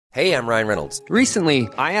Hey, I'm Ryan Reynolds. Recently,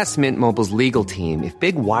 I asked Mint Mobile's legal team if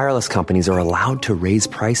big wireless companies are allowed to raise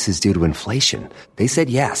prices due to inflation. They said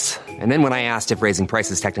yes. And then when I asked if raising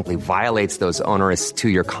prices technically violates those onerous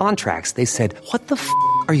two-year contracts, they said, "What the f***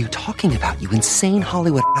 are you talking about, you insane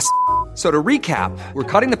Hollywood ass?" So to recap, we're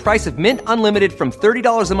cutting the price of Mint Unlimited from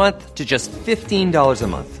 $30 a month to just $15 a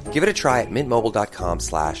month. Give it a try at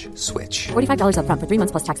mintmobile.com/switch. $45 up front for 3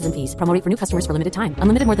 months plus taxes and fees. Promo rate for new customers for limited time.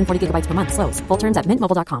 Unlimited more than 40 gigabytes per month. Slows full terms at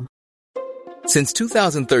mintmobile.com. Since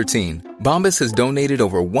 2013, Bombas has donated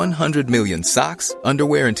over 100 million socks,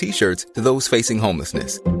 underwear, and T-shirts to those facing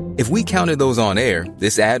homelessness. If we counted those on air,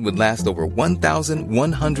 this ad would last over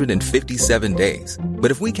 1,157 days.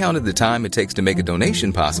 But if we counted the time it takes to make a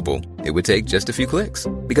donation possible, it would take just a few clicks.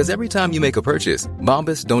 Because every time you make a purchase,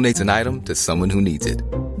 Bombas donates an item to someone who needs it.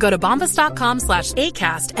 Go to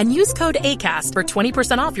bombas.com/ACAST and use code ACAST for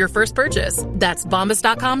 20% off your first purchase. That's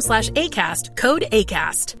bombas.com/ACAST, code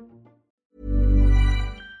ACAST.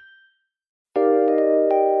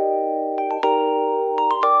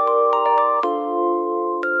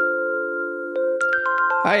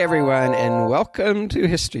 Hi, everyone, and welcome to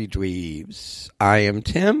History Dweebs. I am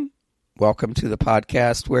Tim. Welcome to the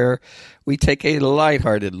podcast where we take a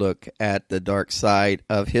lighthearted look at the dark side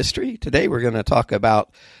of history. Today, we're going to talk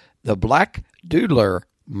about the Black Doodler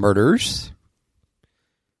murders,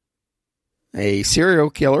 a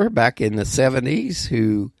serial killer back in the 70s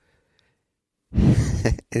who...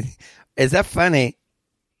 Is that funny?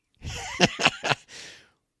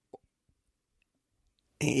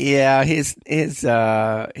 Yeah, his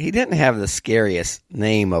he didn't have the scariest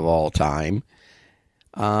name of all time,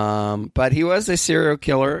 but he was a serial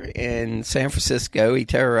killer in San Francisco. He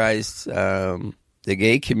terrorized the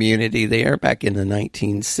gay community there back in the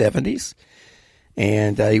 1970s,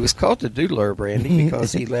 and he was called the Doodler, Brandy,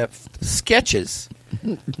 because he left sketches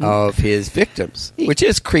of his victims, which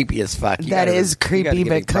is creepy as fuck. That is creepy,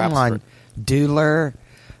 but come on, Doodler.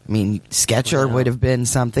 I mean, Sketcher would have been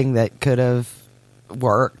something that could have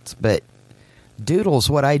worked, but Doodle's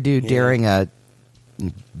what I do during a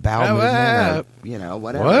bowel movement, or,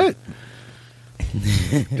 whatever. What?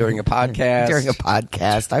 During a podcast? During a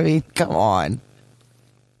podcast. I mean, come on.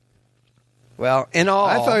 Well, in all...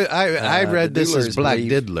 I read this as Black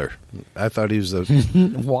Diddler. I thought he was a...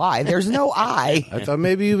 Why? There's no I. I thought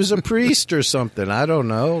maybe he was a priest or something. I don't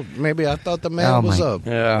know. Maybe I thought the man was up.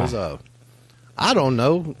 Yeah. I don't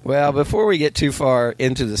know. Well, before we get too far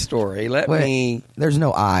into the story, there's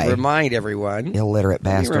no I. Remind everyone, illiterate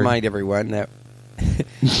bastard. Remind everyone that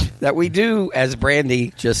that we do, as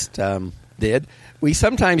Brandy just did, we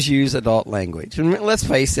sometimes use adult language. And let's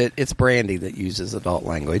face it, it's Brandy that uses adult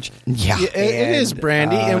language. Yeah, it is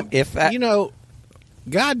Brandy. And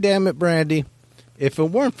God damn it, Brandy! If it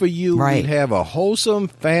weren't for you, we'd have a wholesome,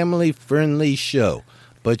 family-friendly show.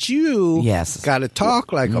 But you got to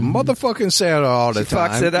talk like a motherfucking sailor all the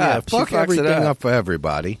time. Fucks it up. Yeah, fuck everything up for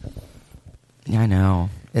everybody. I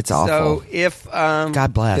know. It's awful. So if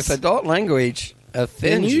God bless. If adult language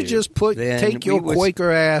offends you just take your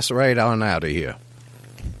Quaker ass right on out of here.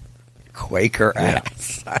 Quaker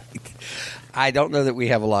ass. I don't know that we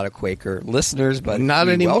have a lot of Quaker listeners, but not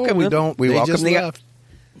anymore. We don't. We welcome just left.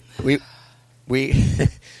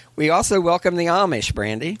 We also welcome the Amish,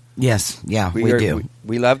 Brandy. Yes, we do.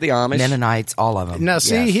 We love the Amish. Mennonites, all of them. Now,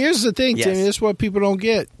 see, here's the thing, Timmy. This is what people don't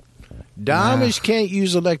get. The Amish can't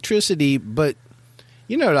use electricity, but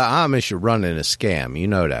you know the Amish are running a scam. You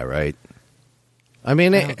know that, right? I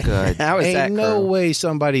mean, good. How is that? Ain't no way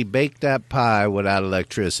somebody baked that pie without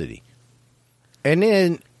electricity. And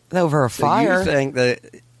then over a fire.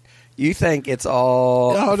 You think it's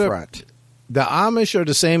all front? The Amish are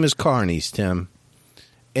the same as carnies, Tim.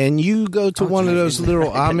 And you go to one of those little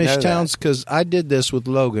Amish towns, because I did this with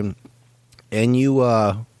Logan, and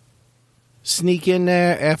you sneak in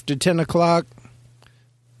there after 10 o'clock.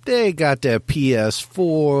 They got their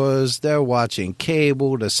PS4s. They're watching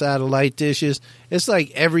cable, the satellite dishes. It's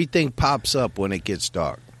like everything pops up when it gets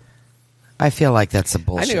dark. I feel like that's a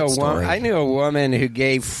bullshit story. I knew a woman who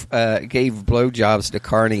gave blowjobs to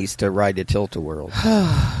carnies to ride the Tilt-A-Whirl.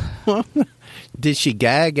 Did she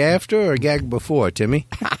gag after or gag before, Timmy?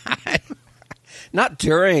 Not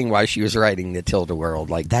during, while she was riding the Tilt-A-Whirl.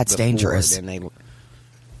 Like that's before, dangerous.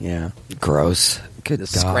 Gross. Good the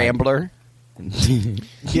Scrambler.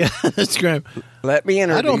 Yeah, the Scrambler. Let me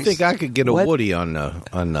introduce. I don't think I could get a Woody on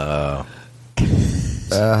the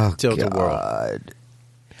Tilt-A-Whirl.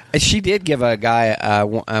 She did give a guy,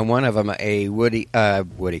 one of them, a Woody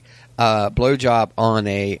blowjob on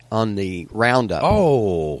the Roundup.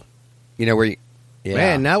 Oh, you know where Yeah.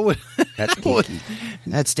 Man, that would That's kinky.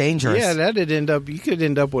 That's dangerous. yeah, you could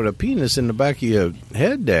end up with a penis in the back of your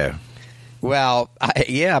head there. Well,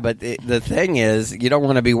 but the thing is, you don't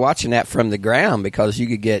want to be watching that from the ground because you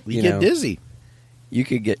could get You get dizzy. You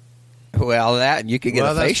could get you could get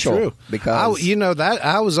a facial true. because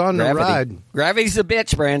I was on the ride. Gravity's a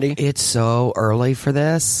bitch, Brandy. It's so early for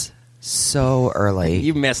this. So early.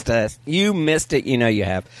 You missed us. You missed it. You know you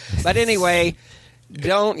have. But anyway,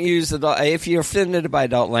 don't use if you're offended by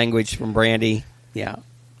adult language from Brandy. Yeah,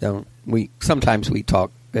 don't. Sometimes we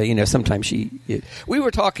talk. Sometimes we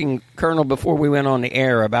were talking, Colonel, before we went on the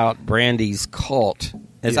air about Brandy's cult.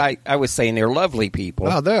 As I was saying, they're lovely people.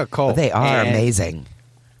 Wow, they're a cult. They are amazing.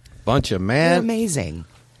 They're amazing.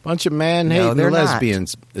 Bunch of man-hating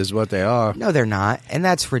lesbians is what they are. No, they're not, and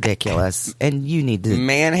that's ridiculous. And you need to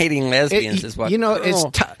man-hating lesbians is what it's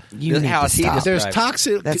how he stop. there's described.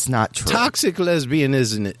 toxic. That's not true. Toxic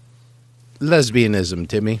lesbianism,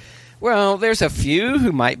 Timmy. Well, there's a few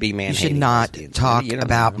who might be You man-hating. should not lesbians. talk You don't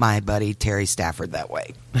about know. my buddy Terry Stafford that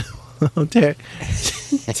way.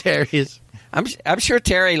 Terry is. I'm sure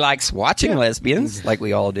Terry likes watching lesbians, like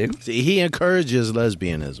we all do. He encourages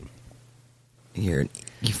lesbianism.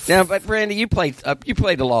 Now, but Brandy, you played a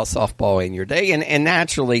lot of softball in your day, and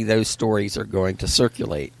naturally those stories are going to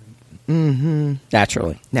circulate. Mm-hmm.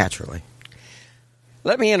 Naturally.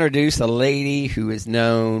 Let me introduce a lady who is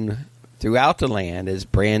known throughout the land as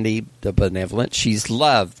Brandy the Benevolent. She's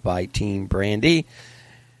loved by Team Brandy.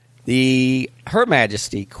 Her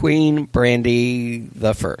Majesty Queen Brandy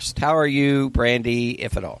the First. How are you, Brandy,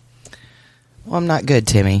 if at all? Well, I'm not good,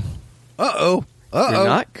 Timmy. Uh-oh. You're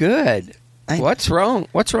not good. What's wrong?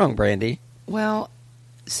 What's wrong, Brandy? Well,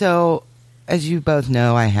 so as you both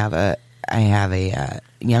know, I have a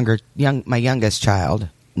my youngest child,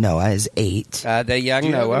 Noah, is 8. The young Do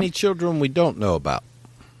you have Noah. any children we don't know about?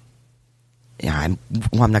 Yeah, I'm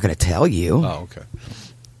not going to tell you. Oh, okay.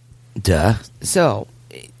 Duh. So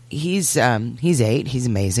he's 8. He's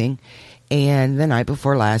amazing. And the night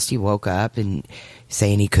before last, he woke up and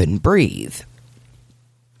saying he couldn't breathe.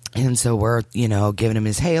 And so we're, giving him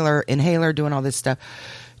his inhaler, doing all this stuff.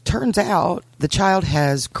 Turns out the child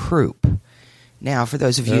has croup. Now, for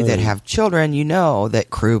those of you that have children, you know that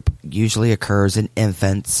croup usually occurs in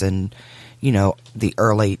infants and, the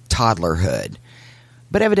early toddlerhood.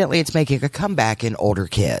 But evidently it's making a comeback in older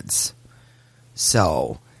kids.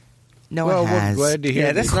 So, Noah has... We're glad to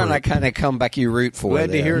hear that's not that kind of comeback you root for.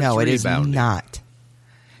 Glad to hear No, it is rebounding. not.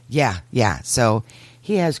 Yeah. So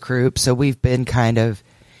he has croup, so we've been kind of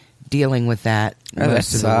dealing with that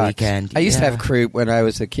most of the weekend. I used to have croup when I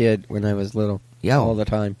was a kid, when I was little, all the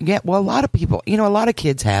time. Yeah, well, a lot of people, a lot of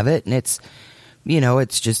kids have it, and it's,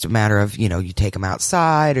 it's just a matter of, you take them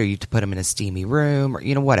outside or you put them in a steamy room or,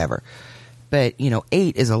 whatever. But,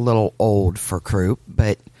 8 is a little old for croup,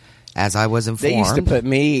 but as I was informed... They used to put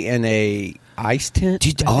me in a ice tent.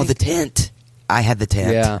 the tent. I had the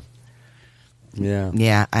tent. Yeah.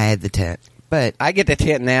 Yeah, I had the tent. But I get the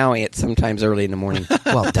tent now sometimes early in the morning.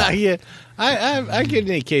 well done. Yeah, I get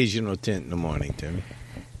an occasional tent in the morning, Timmy.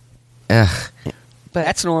 Ugh. But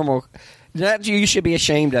that's normal. That you should be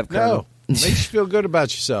ashamed of, Colonel. No, makes you feel good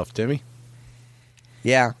about yourself, Timmy.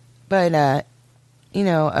 Yeah. But,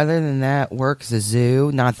 other than that, work's a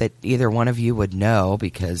zoo. Not that either one of you would know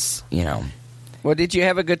because, Well, did you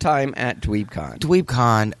have a good time at DweebCon?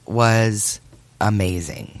 DweebCon was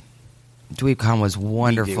amazing. DweebCon was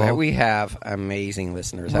wonderful. We have amazing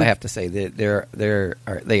listeners. I have to say that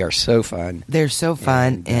they are so fun. They're so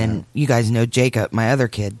fun, and you guys know Jacob, my other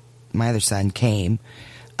son, came,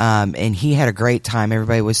 and he had a great time.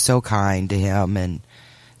 Everybody was so kind to him, and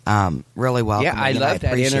really welcoming. Yeah, I loved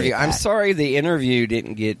that interview. I'm sorry the interview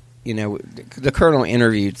didn't get. The Colonel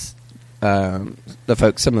interviewed some of the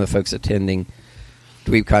folks attending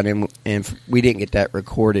DweebCon, and we didn't get that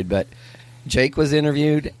recorded, but. Jake was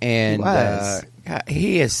interviewed, and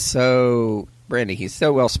he is so Brandy. He's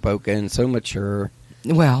so well spoken, so mature.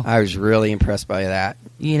 Well, I was really impressed by that.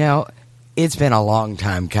 It's been a long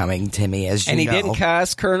time coming, Timmy, as you know. And he didn't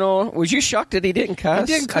cuss, Colonel. Was you shocked that he didn't cuss?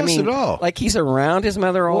 He didn't cuss at all. Like he's around his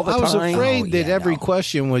mother all the time. I was afraid that every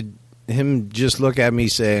question would him just look at me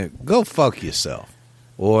saying, "Go fuck yourself,"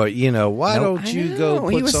 or why don't you go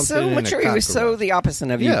put he was something so in mature. a He was so the opposite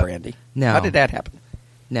of you, Brandy. No. How did that happen?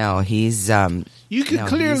 No, he's You could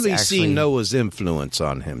clearly he's see actually- Noah's influence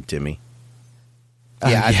on him, Timmy.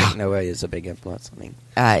 Yeah, I think Noah is a big influence on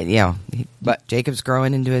me. But Jacob's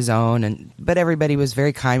growing into his own, but everybody was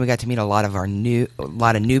very kind. We got to meet a lot of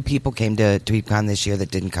new people came to DweebCon this year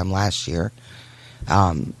that didn't come last year.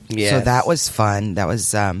 So that was fun. That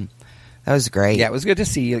was great. Yeah, it was good to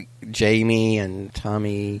see Jamie and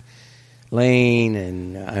Tommy. Lane,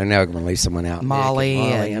 and I know I'm going to leave someone out. Molly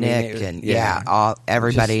and Nick, and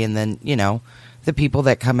everybody, and then the people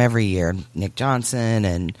that come every year, Nick Johnson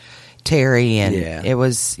and Terry, and it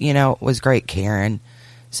was it was great, Karen.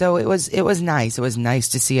 So it was nice. It was nice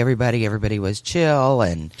to see everybody. Everybody was chill,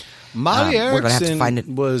 and Molly we're gonna have to find it.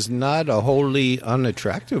 was not a wholly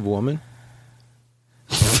unattractive woman.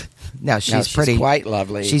 No, she's pretty, quite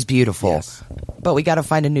lovely. She's beautiful. Yes. But we got to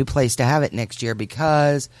find a new place to have it next year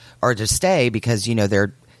or to stay because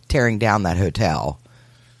they're tearing down that hotel.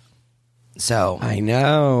 So I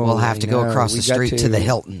know we'll have to go across the street to the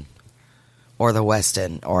Hilton or the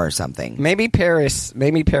Westin or something. Maybe Paris.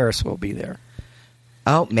 Maybe Paris will be there.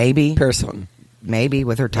 Oh, maybe Paris Hilton. Maybe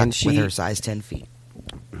with her with her size 10 feet.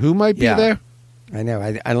 Who might be there? I know.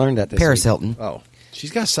 I learned that this Paris week. Hilton. Oh, she's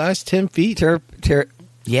got size 10 feet.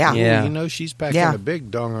 Yeah. She's packing a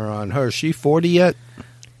big donger on her. She 40 yet?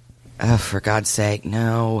 Oh, for God's sake,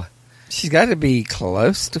 no. She's got to be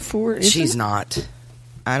close to 4. She's not.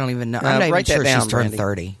 I don't even know. I'm not even sure she's turned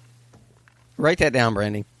 30. Write that down,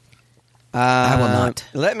 Brandy. I will not.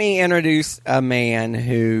 Let me introduce a man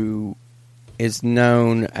who is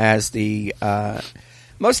known as the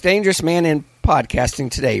most dangerous man in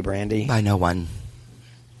podcasting today, Brandy. By no one.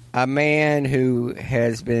 A man who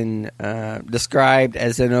has been described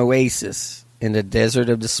as an oasis in the desert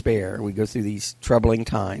of despair. We go through these troubling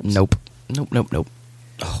times. Nope.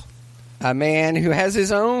 Oh. A man who has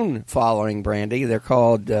his own following, Brandy. They're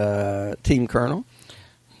called Team Colonel.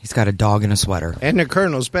 He's got a dog in a sweater. And the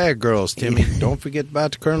Colonel's Bad Girls, Timmy. Don't forget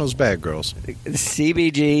about the Colonel's Bad Girls. The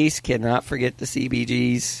CBGs. Cannot forget the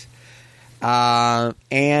CBGs.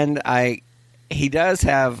 And he does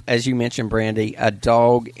have, as you mentioned, Brandy, a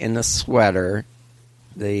dog in the sweater.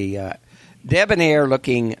 The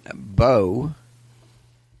debonair-looking Bo.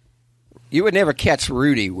 You would never catch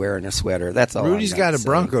Rudy wearing a sweater. That's all. Rudy's got a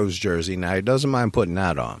Broncos jersey now. He doesn't mind putting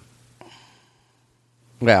that on.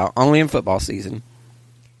 Well, only in football season.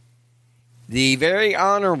 The very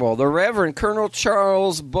honorable, the Reverend Colonel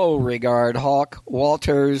Charles Beauregard Hawk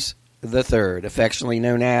Walters III, affectionately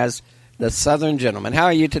known as the Southern Gentleman. How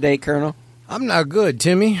are you today, Colonel? I'm not good,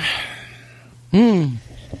 Timmy.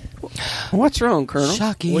 What's wrong, Colonel?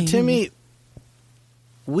 Shocking. Well, Timmy,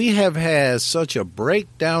 we have had such a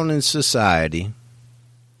breakdown in society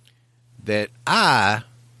that I,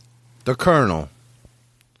 the Colonel,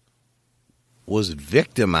 was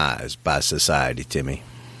victimized by society, Timmy.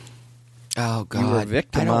 Oh, God. You were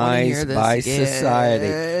victimized by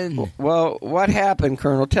society. Well, what happened,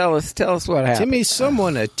 Colonel? Tell us what happened. Timmy,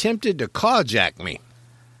 someone attempted to carjack me.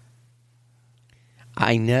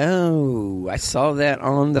 I know. I saw that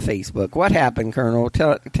on the Facebook. What happened, Colonel?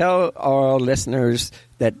 Tell our listeners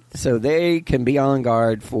that so they can be on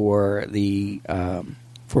guard for the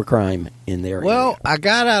for crime in their Well, area. I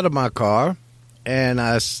got out of my car and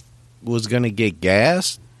I was going to get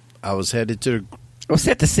gas. I was headed to. Well,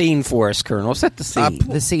 set the scene for us, Colonel. Set the scene.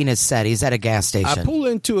 The scene is set. He's at a gas station. I pull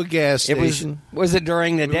into a gas station. Was it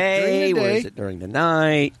during the day? Was it during the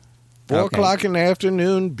night? 4 o'clock in the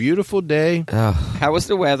afternoon. Beautiful day. How was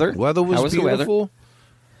the weather? Weather was beautiful.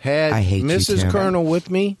 Had I hate Mrs. you, Colonel with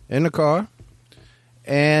me in the car.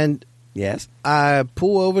 And yes, I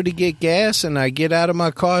pull over to get gas, and I get out of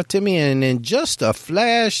my car, Timmy, and in just a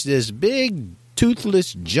flash, this big,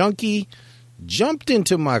 toothless junkie jumped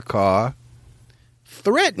into my car,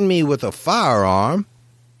 threatened me with a firearm,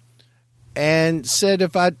 and said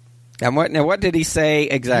if I... Now what did he say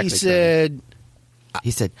exactly?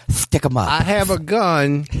 He said, stick 'em up. I have a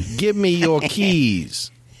gun. Give me your keys.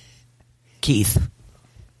 Keith.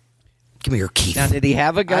 Give me your keys. Now, did he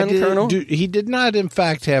have a gun, Colonel? He did not, in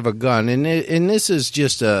fact, have a gun. And this is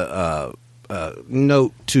just a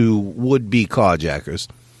note to would-be carjackers.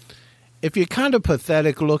 If you're kind of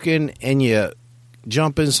pathetic looking and you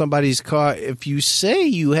jump in somebody's car, if you say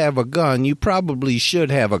you have a gun, you probably should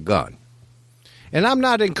have a gun. And I'm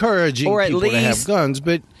not encouraging people to have guns,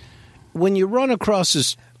 but when you run across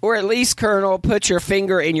this... Or at least, Colonel, put your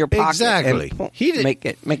finger in your pocket. Exactly. He didn't make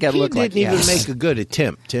it look like he didn't even make a good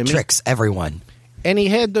attempt, Timmy. Tricks everyone. And he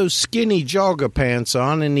had those skinny jogger pants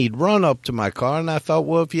on, and he'd run up to my car, and I thought,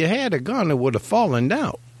 well, if you had a gun, it would have fallen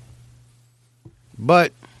down.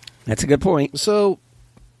 But... That's a good point. So,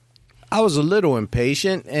 I was a little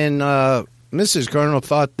impatient, and Mrs. Colonel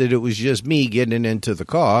thought that it was just me getting into the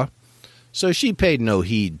car, so she paid no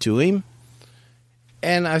heed to him.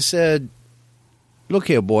 And I said, look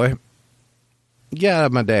here, boy, get out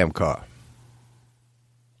of my damn car.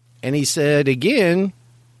 And he said, again,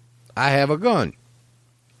 I have a gun.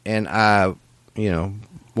 And I,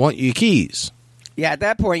 want your keys. Yeah, at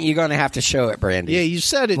that point, you're going to have to show it, Brandy. Yeah, you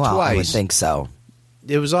said it twice. I would think so.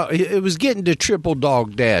 it was getting to triple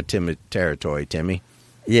dog dad territory, Timmy.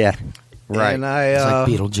 Yeah, right. And It's like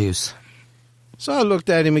Beetlejuice. So I looked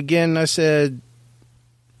at him again and I said,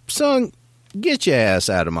 "Son, get your ass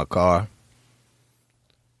out of my car."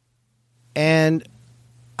 And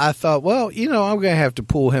I thought, well, I'm going to have to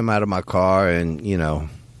pull him out of my car and,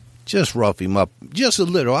 just rough him up just a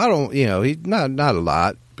little. I don't, he's not a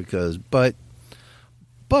lot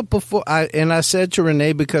but before I said to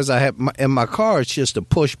Renee, because I have in my car, it's just a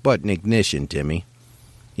push button ignition, Timmy.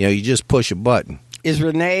 You just push a button. Is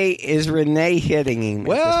Renee hitting him?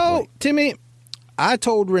 Well, Timmy, I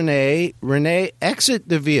told Renee, exit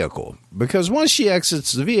the vehicle, because once she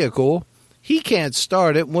exits the vehicle, he can't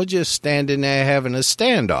start it. We're just standing there having a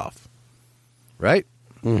standoff, right?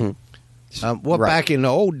 Mm-hmm. Back in the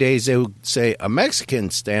old days, they would say a Mexican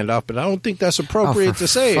standoff, but I don't think that's appropriate to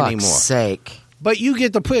say anymore. For fuck's sake. But you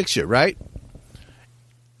get the picture, right?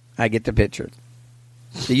 I get the picture.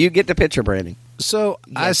 Do you get the picture, Brandon? So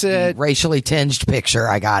Yes, I said, racially tinged picture.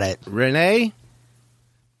 I got it. Renee,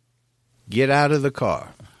 get out of the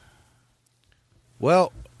car.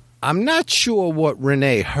 Well, I'm not sure what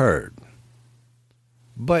Renee heard,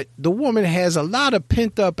 but the woman has a lot of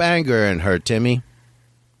pent-up anger in her, Timmy.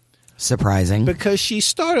 Surprising. Because she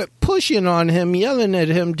started pushing on him, yelling at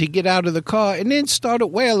him to get out of the car, and then started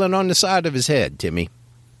wailing on the side of his head, Timmy.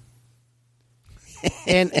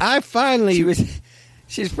 And I finally...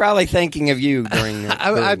 She's probably thinking of you during that.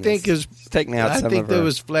 I think taking out some of her. there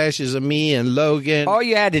was flashes of me and Logan. All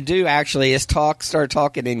you had to do, actually, is start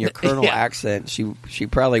talking in your Colonel accent. She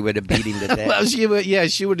probably would have beat him to death. Well,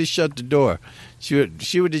 she would have shut the door. She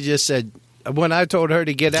would have just said, when I told her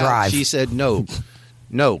to get out, she said,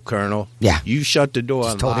 no, Colonel. Yeah. You shut the door.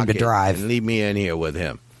 Just told him to drive. And leave me in here with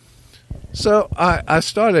him. So I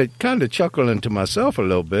started kind of chuckling to myself a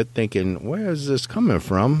little bit, thinking, where is this coming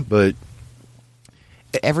from? But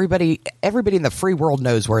everybody in the free world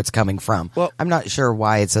knows where it's coming from. Well, I'm not sure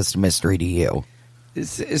why it's just a mystery to you.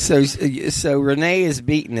 So Renee is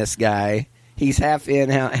beating this guy. He's half in,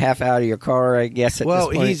 half out of your car, I guess. At this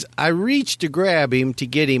point. I reached to grab him to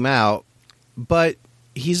get him out, but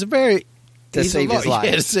he's to save his life.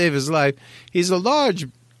 Yeah, to save his life. He's a large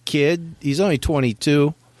kid. He's only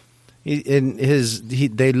 22.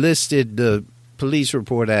 They listed the police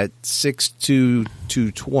report at 6'2",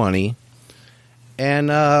 220.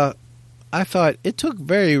 And I thought it took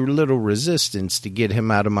very little resistance to get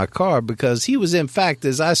him out of my car, because he was, in fact,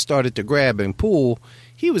 as I started to grab and pull,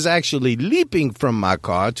 he was actually leaping from my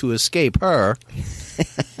car to escape her.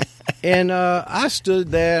 And I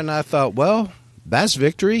stood there and I thought, well, that's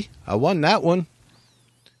victory. I won that one.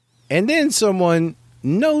 And then someone,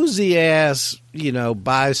 nosy ass,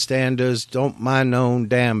 bystanders, don't mind their own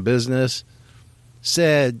damn business,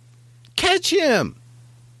 said, catch him.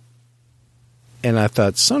 And I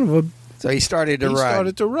thought, son of a... So he started to run. He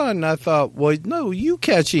started to run. And I thought, well, no, you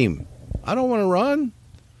catch him. I don't want to run.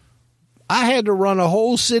 I had to run a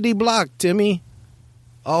whole city block, Timmy.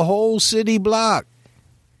 A whole city block.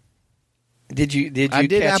 Did you I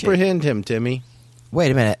did catch apprehend him, Timmy. Wait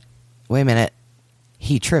a minute.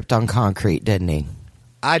 He tripped on concrete, didn't he?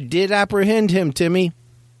 I did apprehend him, Timmy.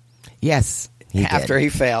 Yes. After he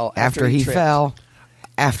fell. After he tripped. fell.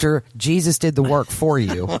 After Jesus did the work for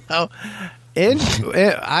you. And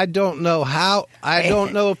I don't know how. I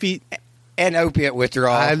don't know if he... And opiate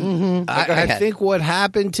withdrawal. I think what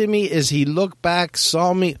happened to me is he looked back,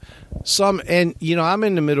 saw me, and I'm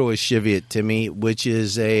in the middle of Cheviot, Timmy, which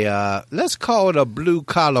is let's call it a blue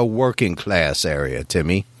collar working class area,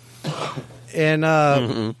 Timmy.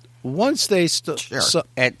 And once they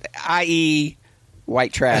i.e.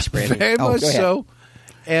 white trash, Brandon. Very much so.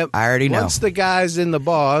 And I already know. Once the guys in the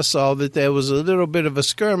bar saw that there was a little bit of a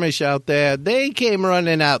skirmish out there, they came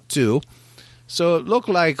running out too. So it looked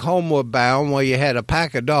like Homeward Bound, where you had a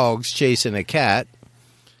pack of dogs chasing a cat.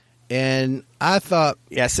 And I thought...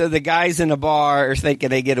 Yeah, so the guys in the bar are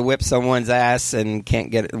thinking they get to whip someone's ass and won't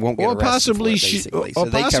get arrested possibly for it, or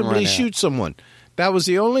possibly shoot someone. That was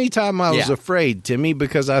the only time I was afraid, Timmy,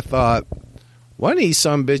 because I thought, one of these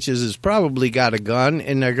sumbitches has probably got a gun,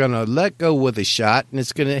 and they're going to let go with a shot, and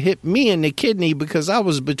it's going to hit me in the kidney, because I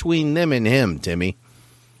was between them and him, Timmy.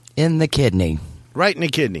 In the kidney. Right in the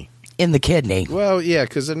kidney. In the kidney. Well, yeah,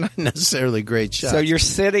 because they're not necessarily great shots. So you're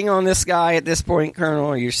sitting on this guy at this point, Colonel,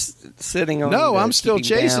 or you're sitting on No, I'm still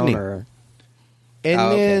chasing him.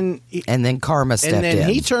 And then Karma stepped in. And then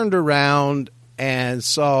he turned around and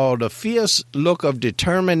saw the fierce look of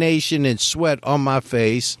determination and sweat on my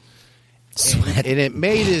face. And it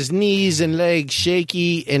made his knees and legs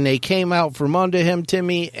shaky, and they came out from under him,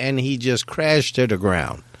 Timmy, and he just crashed to the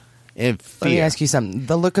ground. and fear. Let me ask you something.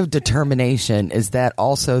 The look of determination, is that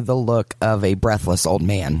also the look of a breathless old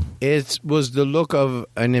man? It was the look of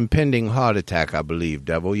an impending heart attack, I believe,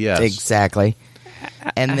 Devil. Yes. Exactly.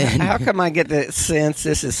 And then, how come I get the sense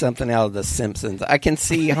this is something out of The Simpsons? I can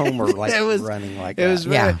see Homer running like that. It was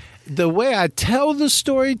the way I tell the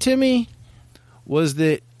story, Timmy, was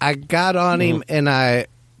that I got on him and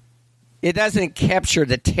It doesn't capture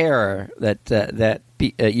the terror that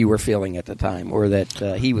you were feeling at the time, or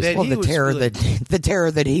that he was. The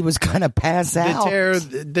terror that he was going to pass out.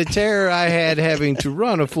 The terror I had having to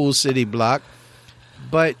run a full city block.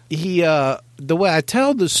 But the way I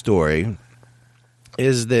tell the story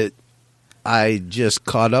is that I just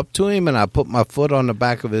caught up to him and I put my foot on the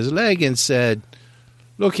back of his leg and said,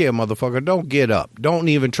 "Look here, motherfucker, don't get up. Don't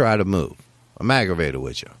even try to move. I'm aggravated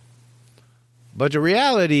with you." But the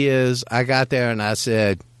reality is, I got there and I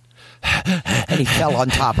said, and he fell on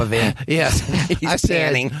top of him. Yes. I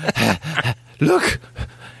said, "Look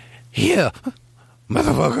here,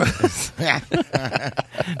 motherfucker.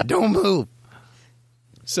 Don't move."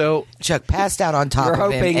 So Chuck passed out on top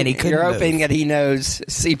of him, and he couldn't You're move. hoping that he knows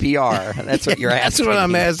CPR. That's what you're asking. That's what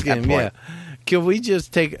I'm asking him, yeah. Can we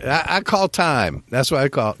just take... I call time. That's what I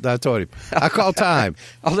told him. I call time.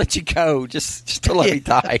 I'll let you go just till he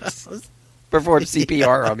dies. Perform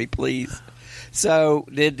CPR on me, please. So,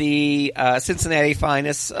 did the Cincinnati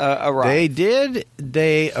Finest arrive? They did.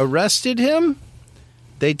 They arrested him.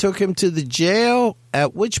 They took him to the jail,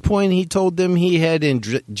 at which point he told them he had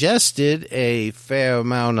ingested a fair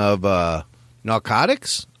amount of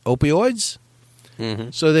narcotics, opioids.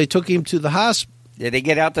 Mm-hmm. So they took him to the hospital. Did he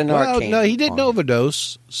get out the Narcan? Well, no, he didn't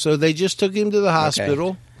overdose. So they just took him to the hospital.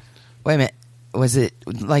 Okay. Wait a minute. Was it,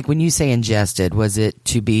 like when you say ingested, was it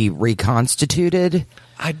to be reconstituted?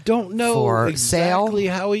 I don't know for exactly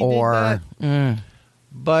sale, how he or, did that.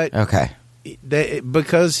 But okay.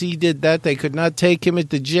 Because he did that, they could not take him at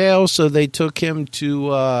the jail, so they took him to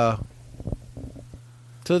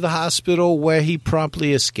the hospital, where he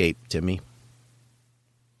promptly escaped, Timmy.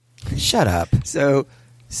 Shut up. So,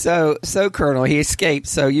 Colonel, he escaped.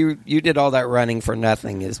 So you did all that running for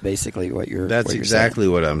nothing is basically what you're. That's what you're exactly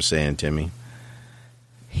saying. what I'm saying, Timmy.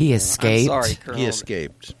 He escaped. I'm sorry, Colonel. He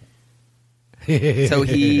escaped. So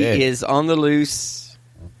he is on the loose,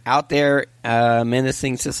 out there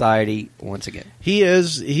menacing society once again. He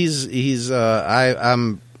is. He's.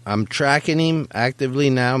 I'm tracking him actively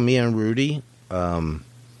now. Me and Rudy.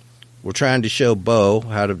 We're trying to show Bo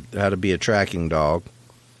how to be a tracking dog.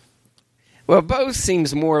 Well, Bo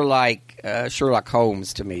seems more like Sherlock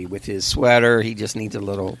Holmes to me with his sweater. He just needs a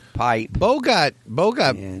little pipe. Bo got.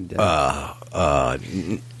 And,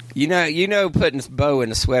 you know, putting Bo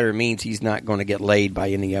in a sweater means he's not going to get laid by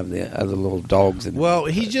any of the other little dogs. Well,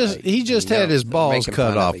 he just had his balls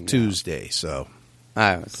cut off Tuesday, so.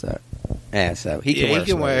 So he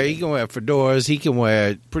can wear. He can wear fedoras. He can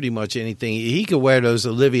wear pretty much anything. He can wear those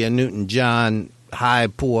Olivia Newton-John high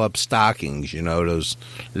pull-up stockings. You know, those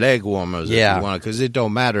leg warmers. Yeah, if you want, because it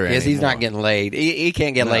don't matter anymore. Because he's not getting laid. He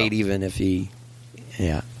can't get laid even if he.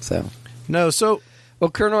 Yeah. So. No. So. Well,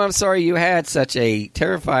 Colonel, I'm sorry you had such a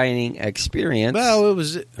terrifying experience. Well, it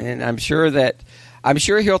was, and I'm sure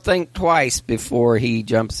he'll think twice before he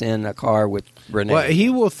jumps in a car with Renee. Well, he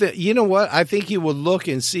will. You know what? I think he will look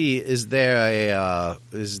and see: is there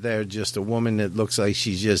just a woman that looks like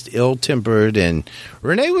she's just ill-tempered? And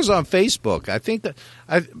Renee was on Facebook. I think that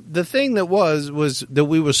the thing that was that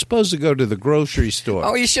we were supposed to go to the grocery store.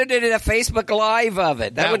 Oh, you should have did a Facebook Live of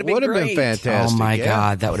it. That would have been fantastic. Oh my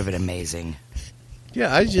God, that would have been amazing.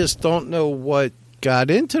 Yeah, I just don't know what got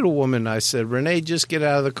into the woman. I said, "Renee, just get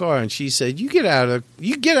out of the car," and she said, "You get out of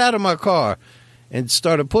my car," and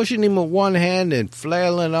started pushing him with one hand and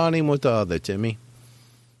flailing on him with the other. Timmy,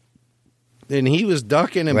 and he was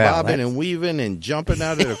ducking and bobbing and weaving and jumping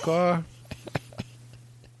out of the car.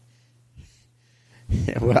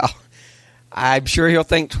 Well, I'm sure he'll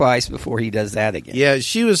think twice before he does that again. Yeah,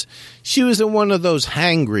 she was in one of those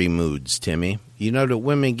hangry moods, Timmy. You know that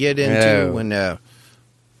women get into when they're.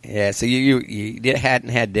 Yeah, so you hadn't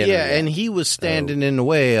had dinner. Yeah, yet. and he was standing in the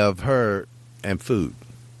way of her and food,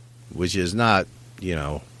 which is not,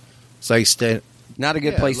 it's like not a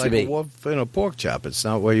good place like to be. A wolf in a pork chop. It's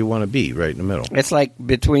not where you want to be, right in the middle. It's like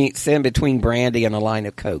between brandy and a line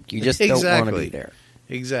of Coke. You just don't want to be there.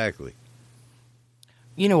 Exactly.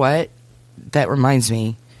 You know what? That reminds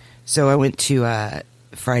me. So I went to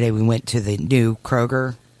Friday. We went to the new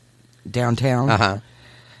Kroger downtown. Uh-huh.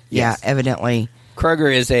 Yeah, Yes. evidently.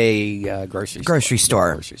 Kroger is a grocery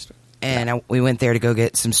store. And we went there to go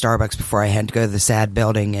get some Starbucks before I had to go to the SAD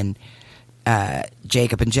building. And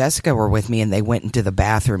Jacob and Jessica were with me, and they went into the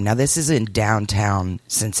bathroom. Now, this is in downtown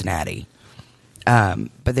Cincinnati. But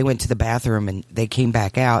they went to the bathroom, and they came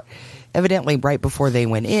back out. Evidently, right before they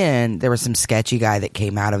went in, there was some sketchy guy that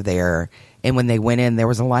came out of there. And when they went in, there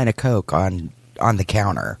was a line of Coke on the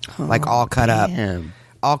counter. Like, all cut up.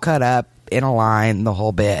 All cut up, in a line, the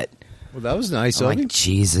whole bit. Well, that was nice I'm of him. like,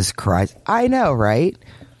 Jesus Christ. I know, right?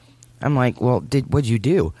 I'm like, well, what'd you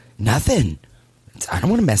do? Nothing. I don't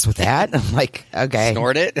want to mess with that. I'm like, okay.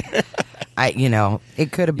 Snort it?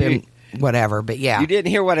 It could have been whatever, but yeah. You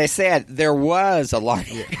didn't hear what I said. There was a line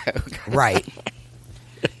of Coke. Right.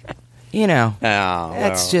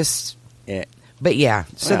 That's just... Yeah. But yeah,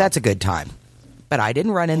 so Well. that's a good time. But I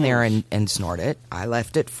didn't run in there and snort it. I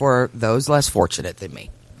left it for those less fortunate than me.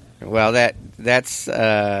 Well, that's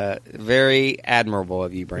very admirable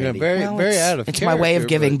of you, Brandy. Yeah, very out of It's my way of character,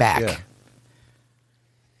 giving but, back. yeah.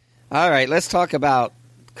 All right, let's talk about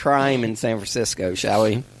crime in San Francisco, shall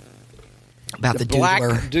we? About the Black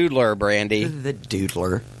doodler. Doodler, Brandy. The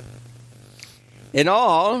doodler. In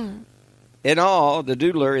all, the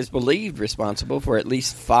Doodler is believed responsible for at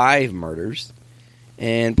least 5 murders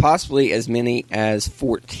and possibly as many as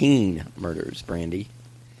 14 murders, Brandy.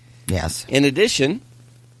 Yes. In addition,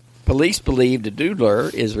 police believe the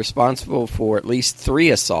Doodler is responsible for at least 3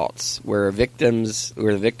 assaults where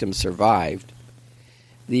the victims survived.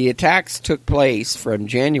 The attacks took place from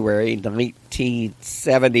January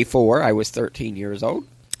 1974. I was 13 years old.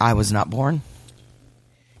 I was not born.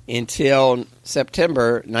 Until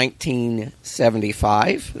September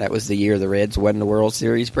 1975. That was the year the Reds won the World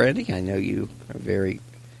Series, Brandy. I know you are very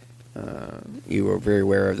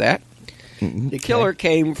aware of that. The killer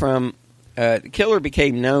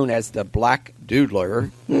became known as the Black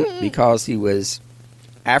Doodler because he was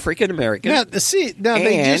African American. You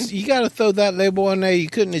got to throw that label on there. You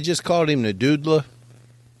couldn't have just called him the Doodler.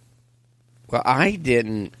 Well, I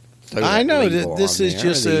didn't. I know that this is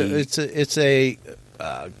just it's a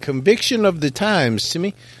conviction of the times to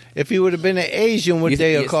me. If he would have been an Asian, would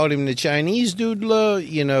they have called him the Chinese Doodler?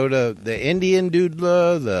 The Indian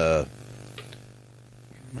Doodler.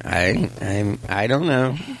 I don't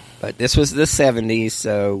know, but this was the 70s,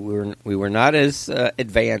 so we were not as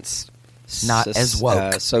advanced. Not as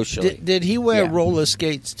woke. Socially. Did he wear roller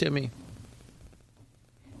skates, Timmy?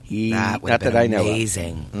 Not that I know of.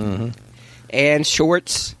 Amazing. Mm-hmm. And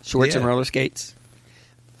shorts and roller skates.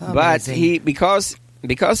 Amazing. But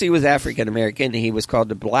because he was African American, he was called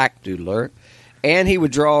the Black Doodler, and he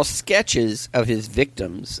would draw sketches of his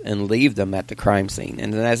victims and leave them at the crime scene.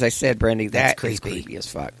 And as I said, Brandy, that's creepy as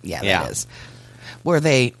fuck. Yeah, that is. Were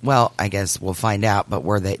they, well, I guess we'll find out, but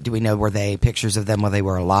were they pictures of them when they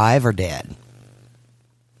were alive or dead?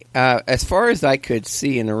 As far as I could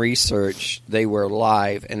see in the research, they were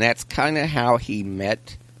alive, and that's kind of how he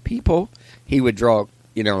met people. He would draw,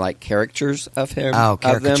 like caricatures of him. Oh,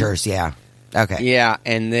 caricatures, yeah. Okay. Yeah,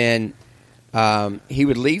 and then he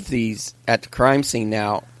would leave these at the crime scene.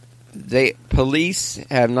 Now, police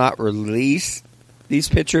have not released these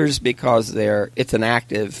pictures because it's an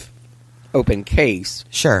active open case.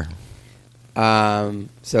 Sure.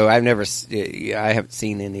 So I haven't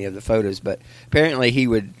seen any of the photos, but apparently he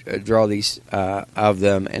would draw these of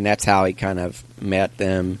them, and that's how he kind of met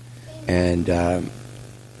them and,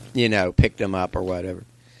 picked them up or whatever.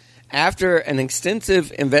 After an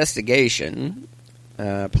extensive investigation,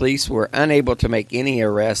 police were unable to make any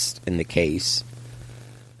arrests in the case,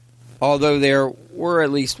 although there were at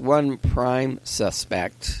least one prime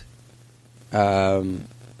suspect.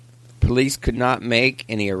 Police could not make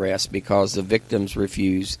any arrests because the victims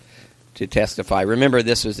refused to testify. Remember,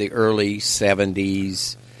 this was the early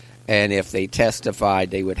 70s, and if they testified,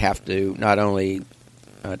 they would have to not only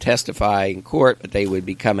testify in court, but they would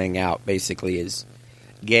be coming out basically as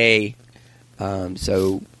gay.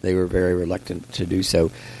 So they were very reluctant to do so.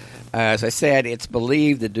 As I said, it's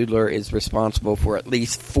believed the Doodler is responsible for at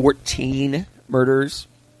least 14 murders.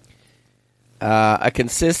 A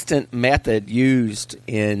consistent method used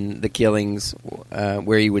in the killings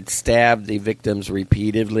where he would stab the victims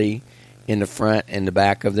repeatedly in the front and the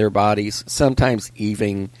back of their bodies, sometimes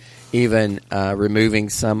even removing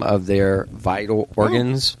some of their vital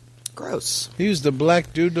organs. Gross. He was the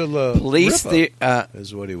Black Doodler. Police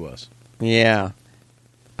is what he was. Yeah.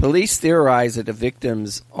 Police theorize that the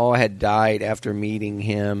victims all had died after meeting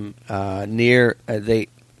him near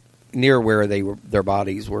where their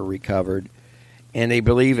bodies were recovered. And they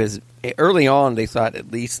believe early on they thought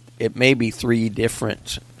at least it may be 3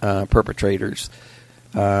 different perpetrators.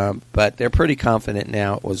 But they're pretty confident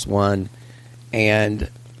now it was one. And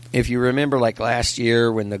if you remember like last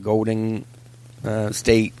year when the Golden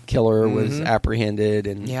State Killer was apprehended.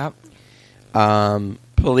 And yep.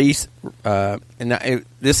 Police,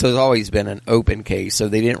 this has always been an open case, so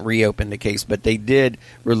they didn't reopen the case, but they did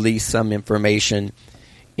release some information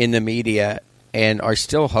in the media and are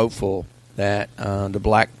still hopeful that the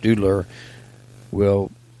Black Doodler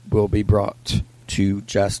will be brought to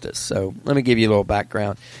justice. So let me give you a little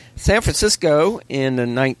background. San Francisco in the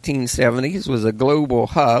 1970s was a global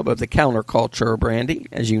hub of the counterculture, Brandy,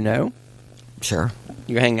 as you know. Sure.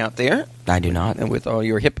 You hang out there? I do not. And with all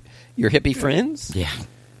your hippie friends? Yeah.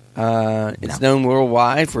 It's known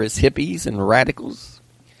worldwide for its hippies and radicals.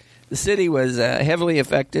 The city was heavily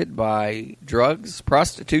affected by drugs,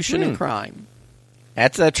 prostitution, and crime.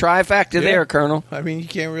 That's a trifecta there, Colonel. I mean, you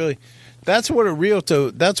can't really. That's what a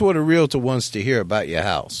realtor wants to hear about your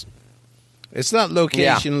house. It's not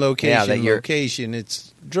location.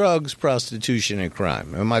 It's drugs, prostitution, and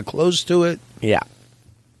crime. Am I close to it? Yeah.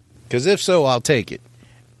 Because if so, I'll take it.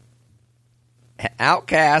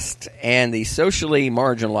 Outcast and the socially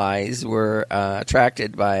marginalized were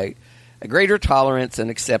attracted by a greater tolerance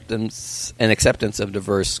and acceptance of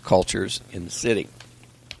diverse cultures in the city.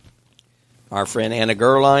 Our friend Anna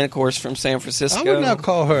Gerline, of course, from San Francisco. I would not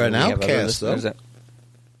call her an outcast, though.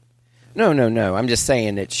 No. I'm just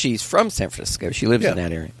saying that she's from San Francisco. She lives in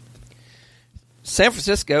that area. San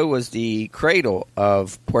Francisco was the cradle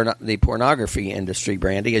of the pornography industry,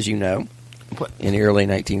 Brandy, as you know, in the early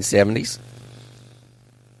 1970s.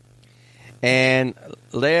 And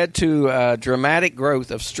led to dramatic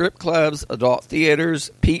growth of strip clubs, adult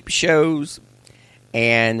theaters, peep shows,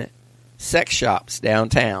 and sex shops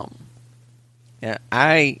downtown. Yeah,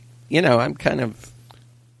 I'm kind of.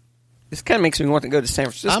 This kind of makes me want to go to San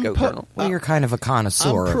Francisco, Colonel. Well, you're kind of a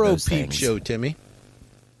connoisseur. I'm pro of those peep things. show, Timmy.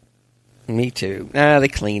 Me too. They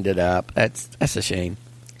cleaned it up. That's a shame.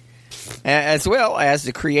 As well as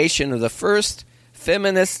the creation of the first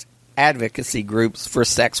feminist advocacy groups for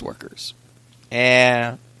sex workers.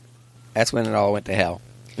 And that's when it all went to hell.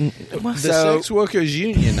 The sex workers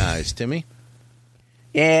unionized, Timmy.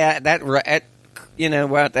 Yeah, you know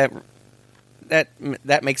what,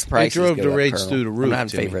 that makes prices drove go the up, rates Colonel. through the roof, I'm not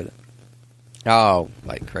in favor of it. Oh,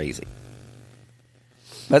 like crazy.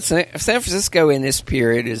 But San Francisco in this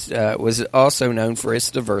period was also known for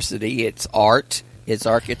its diversity, its art, its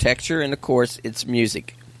architecture, and of course its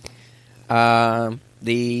music.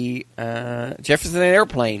 The Jefferson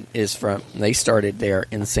Airplane they started there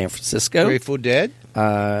in San Francisco. Grateful Dead?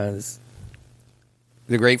 The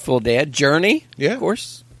Grateful Dead. Journey, yeah. Of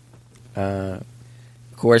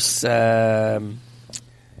course.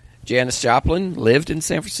 Janis Joplin lived in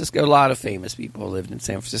San Francisco. A lot of famous people lived in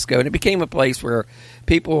San Francisco. And it became a place where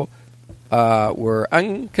people were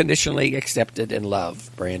unconditionally accepted and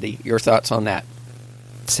loved. Brandy, your thoughts on that?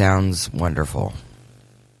 Sounds wonderful.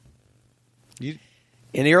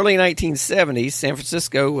 In the early 1970s, San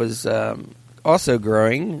Francisco was also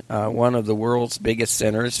growing, one of the world's biggest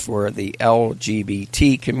centers for the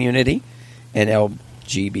LGBT community and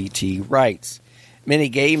LGBT rights. Many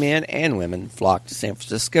gay men and women flocked to San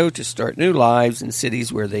Francisco to start new lives in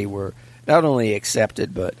cities where they were not only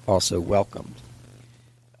accepted but also welcomed.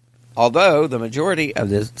 Although the majority of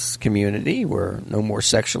this community were no more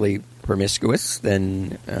sexually promiscuous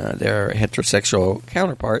than their heterosexual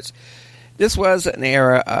counterparts, this was an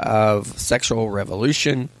era of sexual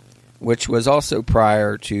revolution, which was also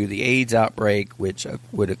prior to the AIDS outbreak, which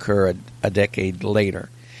would occur a decade later.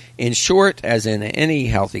 In short, as in any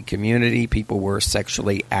healthy community, people were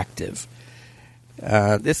sexually active.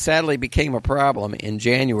 This sadly became a problem in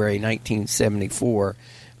January 1974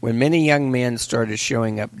 when many young men started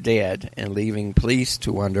showing up dead and leaving police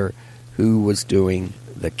to wonder who was doing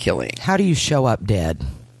the killing. How do you show up dead?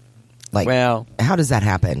 How does that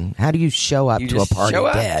happen? How do you show up to a party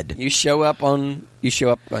dead? You show up in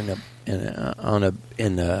the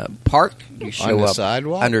park. You show on the up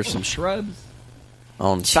sidewalk? under some shrubs.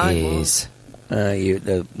 On Jeez.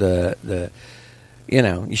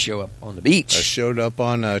 You show up on the beach. I showed up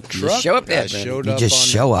on a truck. You show up dead. You just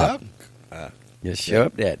show up. Just show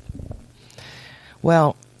up dead.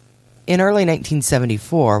 Well, in early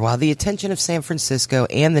 1974, while the attention of San Francisco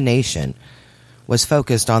and the nation was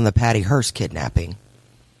focused on the Patty Hearst kidnapping.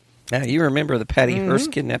 Now, you remember the Patty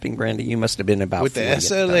Hearst kidnapping, Brandy? You must have been about with the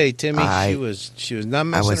SLA, Timmy. She was not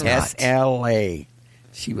messing around. SLA.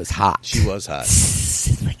 She was hot. She was hot.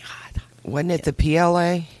 Wasn't it the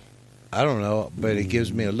PLA? I don't know, but it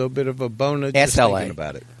gives me a little bit of a boner just SLA. thinking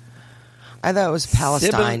about it. I thought it was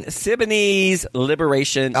Palestine. Siboney's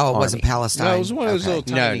Liberation Oh, it Army. wasn't Palestine. No, it was one of those little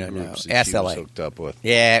tiny No. groups that she SLA. was hooked up with.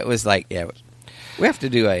 Yeah, it was like, we have to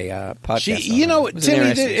do a podcast. You know, it was an Timmy,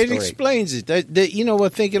 interesting it story. explains it. That, you know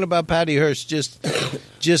what? Thinking about Patty Hearst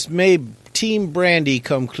just made Team Brandy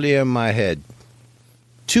come clear in my head.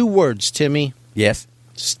 2 words, Timmy. Yes.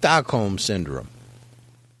 Stockholm Syndrome.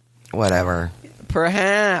 Whatever.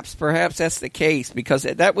 Perhaps that's the case, because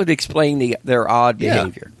that would explain their odd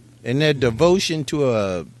behavior. And their devotion to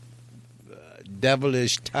a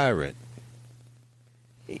devilish tyrant.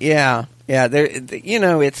 Yeah.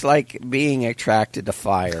 It's like being attracted to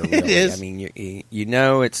fire. Really. It is. I mean, you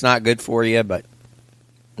know it's not good for you, but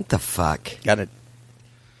What the fuck? got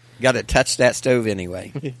to touch that stove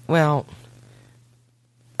anyway. Well,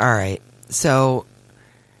 all right. So,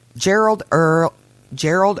 Gerald Earl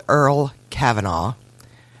Kavanaugh,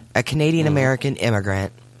 a Canadian-American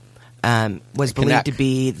immigrant, was believed to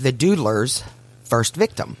be the Doodler's first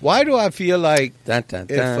victim. Why do I feel like Dun, dun,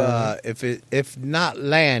 dun. if not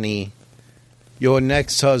Lanny, your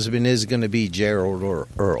next husband is going to be Gerald or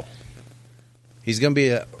Earl? He's going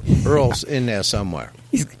to be Earl's in there somewhere.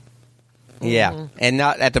 Yeah, and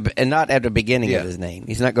not at the beginning of his name.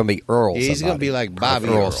 He's not going to be Earl. He's going to be like Bobby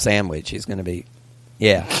Earl Sandwich. He's going to be,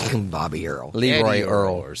 Bobby Earl. Leroy Eddie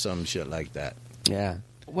Earl. or some shit like that. Yeah.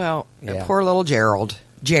 Well, Yeah. poor little Jerry, was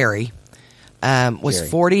Jerry.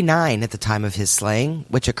 49 at the time of his slaying,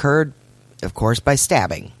 which occurred, of course, by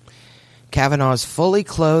stabbing. Kavanaugh's fully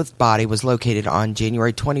clothed body was located on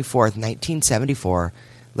January 24th, 1974,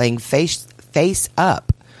 laying face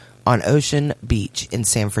up on Ocean Beach in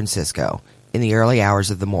San Francisco in the early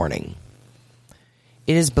hours of the morning.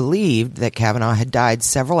 It is believed that Kavanaugh had died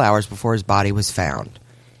several hours before his body was found.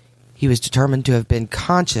 He was determined to have been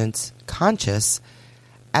conscious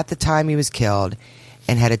at the time he was killed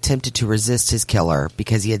and had attempted to resist his killer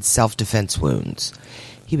because he had self-defense wounds.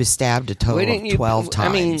 He was stabbed a total of 12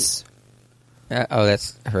 times.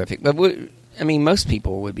 That's horrific. But most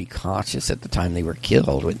people would be conscious at the time they were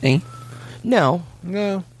killed, wouldn't they? No.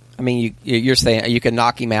 I mean, you're saying you can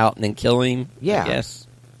knock him out and then kill him? Yeah. I guess.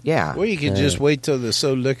 Yeah. Well, you could just wait till they're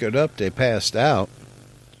so liquored up they passed out.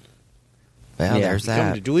 Well, Yeah. there's Come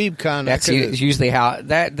that. to Dweeb Con, That's usually how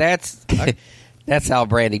that's that's how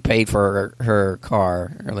Brandy paid for her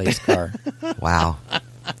car, her lace car. Wow.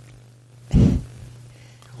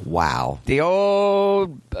 Wow. The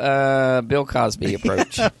old Bill Cosby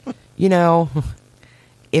approach. You know,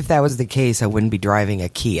 if that was the case, I wouldn't be driving a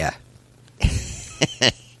Kia.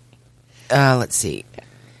 Let's see.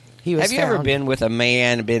 He was Have you ever found-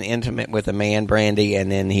 been intimate with a man, Brandy,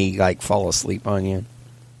 and then he fall asleep on you?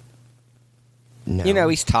 No. You know,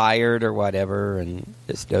 he's tired or whatever, and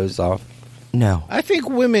just dozes off. No. I think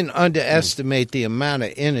women underestimate the amount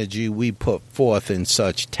of energy we put forth in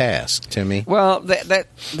such tasks, Timmy. Well, that's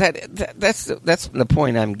the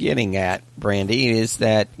point I'm getting at, Brandy, is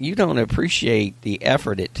that you don't appreciate the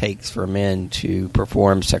effort it takes for men to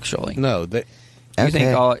perform sexually. No, You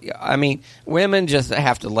think women just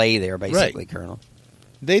have to lay there, basically, Right. Colonel.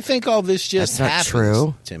 they think all this just That's not happens,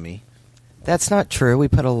 true. Timmy. That's not true. We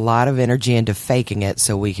put a lot of energy into faking it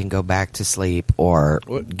so we can go back to sleep or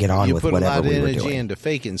get on you with put whatever a lot we of were energy doing. into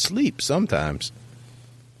faking sleep sometimes.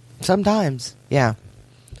 Sometimes, yeah.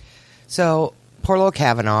 So, poor little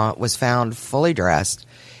Kavanaugh was found fully dressed.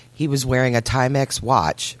 He was wearing a Timex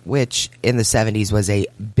watch, which in the 70s was a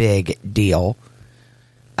big deal.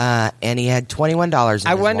 And he had $21 in his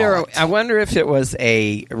wallet. I wonder if it was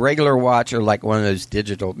a regular watch or like one of those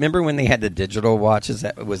digital. Remember when they had the digital watches?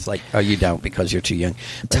 That was like, oh, you don't because you're too young.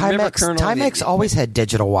 Remember, Colonel, Timex always had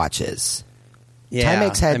digital watches. Yeah,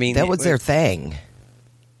 Timex had that was their thing.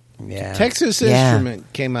 Yeah. Texas Yeah.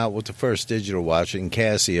 Instrument came out with the first digital watch, and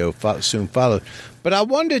Casio soon followed. But I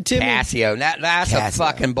wonder, Timmy, Casio. That's Casio. a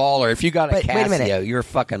fucking baller. If you got a But Casio, wait a minute. you're a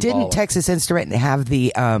fucking Didn't baller. Texas Instrument have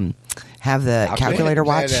the calculator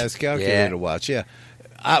watch? Badass calculator Yeah. watch. Yeah.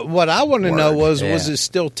 What I want to know was Yeah. it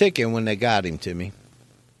still ticking when they got him, Timmy?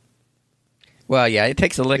 Well, yeah, it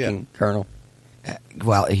takes a licking, Colonel.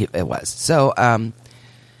 Well, it was. So,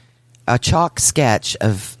 a chalk sketch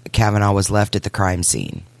of Kavanaugh was left at the crime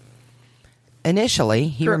scene. Initially,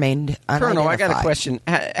 he remained unidentified. Colonel, I got a question.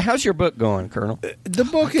 How's your book going, Colonel? The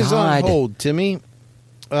book is on God. hold, Timmy.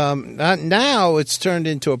 Now it's turned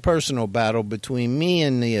into a personal battle between me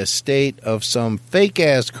and the estate of some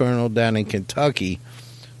fake-ass colonel down in Kentucky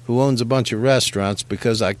who owns a bunch of restaurants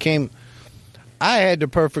because I had the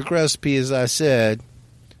perfect recipe, as I said.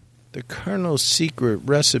 The Colonel's secret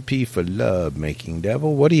recipe for love-making,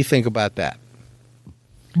 Devil. What do you think about that?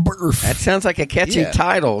 That sounds like a catchy Yeah.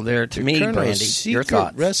 title there to me, Colonel's Brandy. Your secret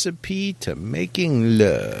thoughts? recipe to making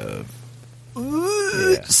love.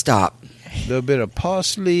 Yeah. Stop. Little bit of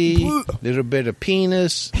parsley, little bit of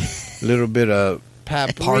penis, little bit of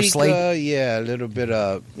paprika. Parsley? Yeah, a little bit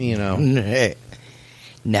of,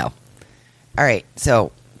 No. All right,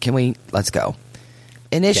 so let's go.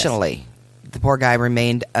 Initially, the poor guy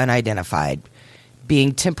remained unidentified,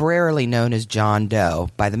 being temporarily known as John Doe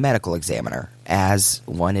by the medical examiner, as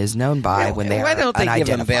one is known by when they are Why don't they give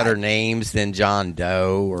him unidentified. better names than John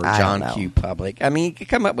Doe or I John don't know. Q. Public? I mean, you could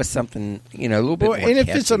come up with something, a little bit more And if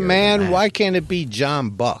it's a catchier than man, that. why can't it be John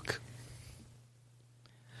Buck?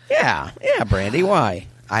 Yeah, Brandy, why?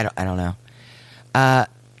 I don't know.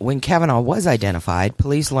 When Kavanaugh was identified,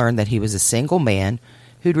 police learned that he was a single man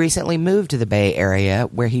who'd recently moved to the Bay Area,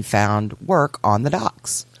 where he found work on the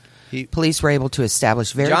docks. Police were able to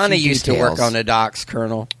establish very Johnny few used to details. work on the docks,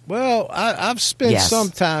 Colonel. Well, I've spent Yes. some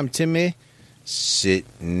time, Timmy,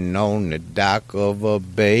 sitting on the dock of a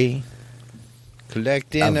bay,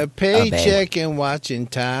 collecting Of a a paycheck and watching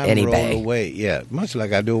time Any roll bay. away. Yeah, much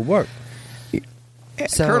like I do at work.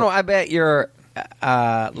 So- Colonel, I bet your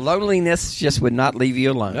loneliness just would not leave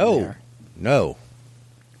you alone. there. No.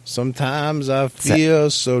 Sometimes I feel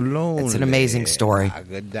so lonely. it's an amazing story. I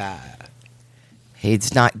could die.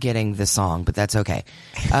 He's not getting the song, but that's okay.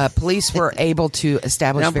 Police were able to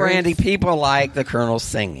establish. Now, very- Brandy, people like the Colonel's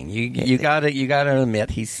singing. You gotta admit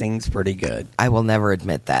he sings pretty good. I will never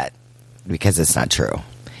admit that because it's not true.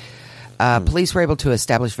 Police were able to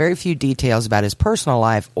establish very few details about his personal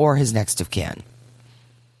life or his next of kin.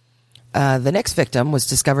 The next victim was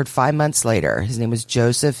discovered 5 months later. His name was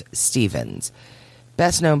Joseph Stevens,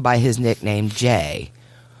 best known by his nickname Jay.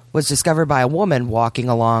 Was discovered by a woman walking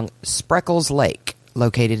along Spreckles Lake,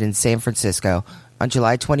 located in San Francisco, on June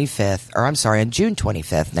 25th,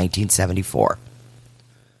 1974.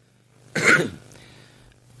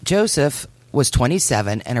 Joseph was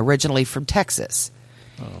 27 and originally from Texas.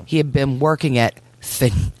 He had been working at So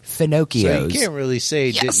Finocchio's. you can't really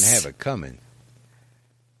say he Yes. didn't have it coming.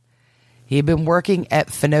 He had been working at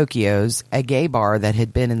Finocchio's, a gay bar that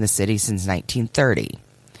had been in the city since 1930.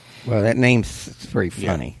 Well, that name's pretty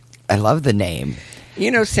funny. I love the name.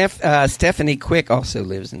 Stephanie Quick also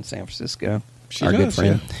lives in San Francisco. She Our good does,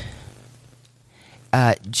 friend.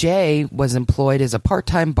 Jay was employed as a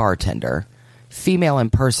part-time bartender, female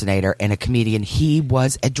impersonator, and a comedian. He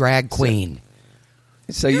was a drag queen.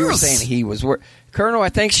 So you were Yes. saying he was Colonel? I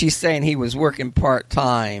think she's saying he was working part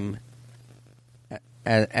time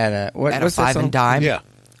at a what? At a what's that five song? and dime? Yeah.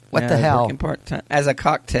 What the hell? Working part time as a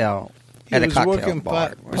cocktail He at a was cocktail working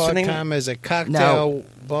bar. What's the name? part-time as a cocktail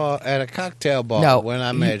bar at a cocktail bar No. when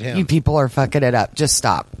I met him. You people are fucking it up. Just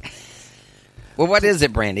stop. Well, what is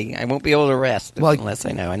it, Brandy? I won't be able to rest Well, unless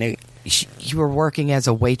I know. I knew. You were working as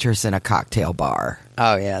a waitress in a cocktail bar.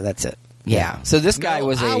 Oh yeah, that's it. Yeah. So this guy No,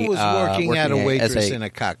 was I was working at a waitress in a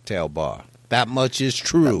cocktail bar. That much is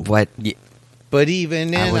true. What? But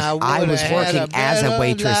even then, I was would've working had as a better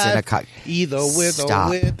waitress in a life, cock- either with Stop.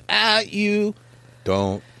 or without you.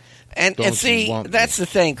 Don't And you see, want me? that's the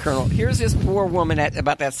thing, Colonel. Here's this poor woman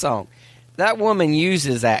about that song. That woman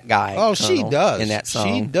uses that guy. Oh, she Colonel, does. in that song.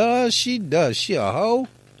 She does. She a hoe.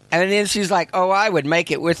 And then she's like, "Oh, I would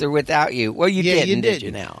make it with or without you." Well, you Yeah, you didn't, did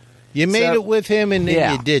you? didn't. Now, You made So- it with him and then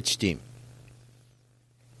Yeah. you ditched him.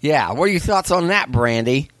 yeah. What are your thoughts on that,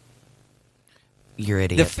 Brandy? You're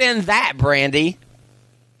idiot. Defend that, Brandy.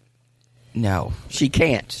 No. She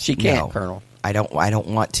can't. She can't, No. Colonel. I don't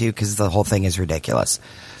want to because the whole thing is ridiculous.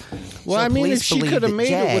 Well, So I mean, police if she believe could have that made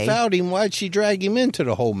Jay- it without him, why'd she drag him into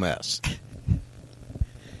the whole mess?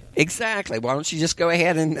 Exactly. Why don't you just go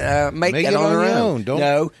ahead and make Make it it on on her your own? own. Don't-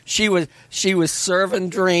 No, she was serving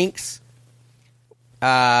drinks,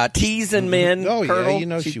 teasing men. Oh, yeah, Colonel. you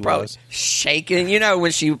know She's she probably was. shaking. You know,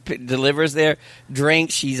 when she delivers their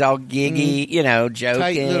drinks, she's all giggy. You know, joking,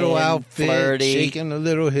 Tight little outfit, flirty. shaking the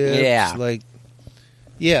little hips. Yeah. Like,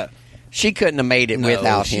 yeah. She couldn't have made it No,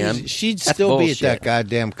 without she's- him. She'd That's still be at bullshit. that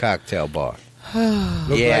goddamn cocktail bar.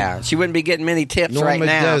 Look Yeah, like she wouldn't be getting many tips Norma right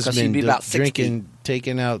now because she'd Desmond be about 60. drinking,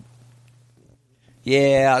 taking out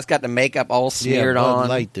Yeah, it's got the makeup all smeared Bud on.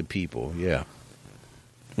 Light to people. Yeah.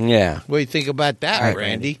 Yeah. What do you think about that, All right,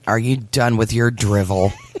 Randy? Are you done with your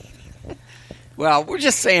drivel? Well, we're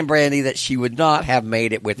just saying, Brandy, that she would not have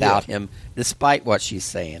made it without him, despite what she's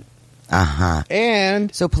saying. Uh-huh.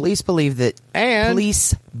 And So police believe that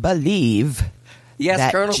police believe Yes,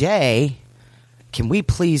 that Colonel. Jay. Can we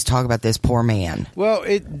please talk about this poor man? well,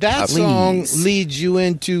 that Please. song leads you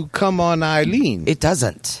into "Come On, Eileen." It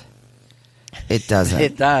doesn't. It doesn't.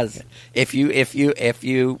 It does. If you're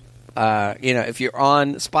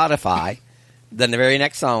on Spotify, then the very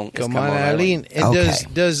next song is Come on, Eileen. And Okay.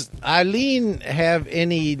 does Eileen have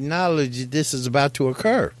any knowledge that this is about to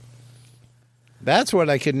occur? That's what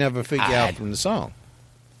I could never figure out from the song.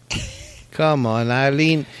 Come on,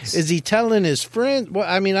 Eileen. Is he telling his friend? Well,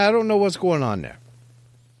 I mean, I don't know what's going on there.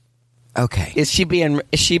 Okay. Is she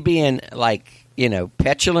being like,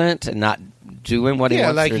 petulant and not doing what he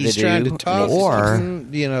wants like her he's to do. trying to talk, Or-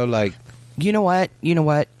 like You know what?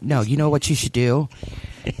 No, you know what you should do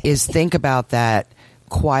is think about that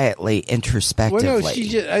quietly, introspectively. well, no, she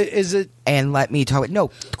just is it and let me talk.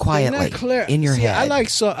 No, quietly in your head. I like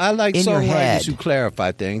In your head. songwriters who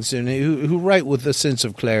clarify things and who write with a sense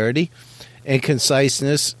of clarity and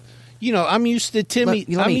conciseness. I'm used to Timmy.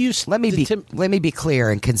 Let me be clear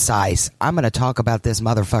and concise. I'm going to talk about this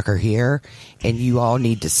motherfucker here, and you all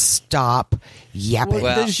need to stop yapping.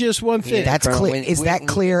 Well, there's just one thing. That's Colonel, clear. Is that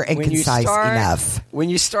clear and concise enough? When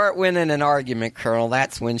you start winning an argument, Colonel,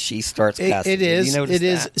 that's when she starts cussing. It is. You notice It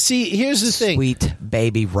is. that? See, here's the thing. Sweet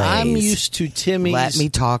baby Rays. I'm used to Timmy's. Let me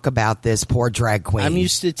talk about this poor drag queen. I'm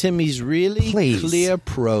used to Timmy's really Please. clear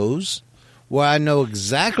prose, where I know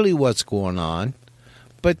exactly what's going on.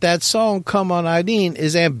 But that song, Come On Eileen,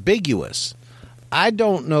 is ambiguous. I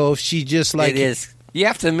don't know if she just like... It is. You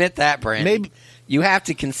have to admit that, Brandon. Maybe- You have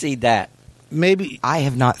to concede that. Maybe I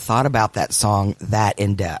have not thought about that song that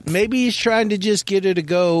in depth. maybe he's trying to just get her to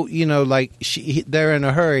go, like they're in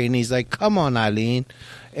a hurry, and he's like, come on, Eileen.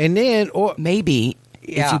 And then... or Maybe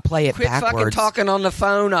if you play it Quit fucking backwards... talking on the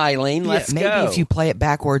phone, Eileen. Let's maybe go. if you play it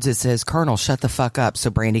backwards, it says, Colonel, shut the fuck up so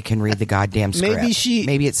Brandy can read the goddamn script.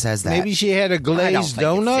 Maybe it says that. Maybe she had a glazed think it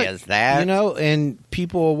donut, says that. And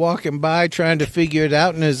people are walking by trying to figure it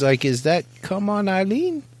out, and it's like, is that Come On,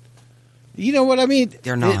 Eileen? You know what I mean?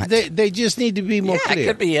 They're not. They just need to be more yeah, clear. it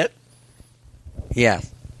could be it. Yeah.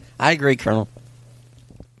 I agree, Colonel.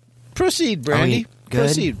 Proceed, Brandy. good?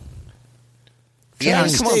 Proceed. Yeah,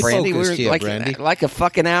 Stay come on, Brandy. focused We're here, like, Brandy. like a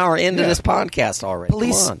fucking hour into Yeah. this podcast already.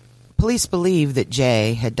 Police, Come on. police believe that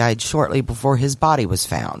Jay had died shortly before his body was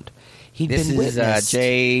found. He'd This been is witnessed.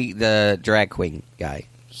 Jay, the drag queen guy.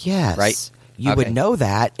 Yes. Right? You Okay. would know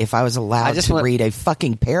that if I was allowed to read a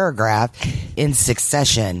fucking paragraph in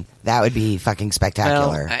succession. That would be fucking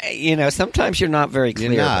spectacular. Well, sometimes you're not very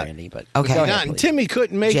clear, not. Brandy. But Okay. go ahead, Not, and please. Timmy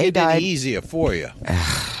couldn't make Jay it died- any easier for you.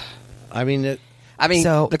 I mean,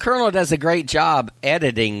 So- the Colonel does a great job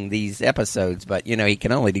editing these episodes, but he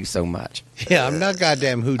can only do so much. yeah, I'm not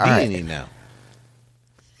goddamn Houdini now.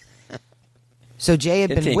 So Jay had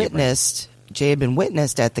been Continue, witnessed. Jay had been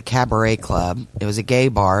witnessed at the Cabaret Club. It was a gay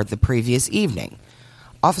bar the previous evening.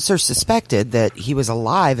 Officers suspected that he was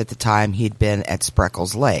alive at the time he'd been at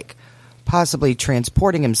Spreckles Lake, possibly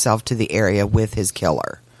transporting himself to the area with his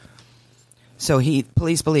killer. So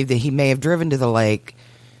police believe that he may have driven to the lake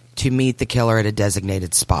to meet the killer at a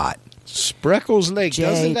designated spot. Spreckles Lake. Jay,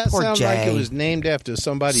 Doesn't that poor sound like Jay. it was named after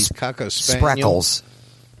somebody's cocker spaniel?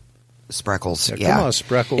 Spreckles, Yeah, yeah. Come on,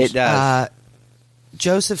 Spreckles. It does.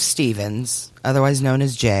 Joseph Stevens, otherwise known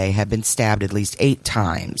as Jay, had been stabbed at least 8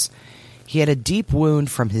 times. He had a deep wound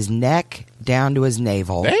from his neck down to his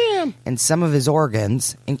navel. Damn. And some of his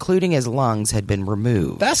organs, including his lungs, had been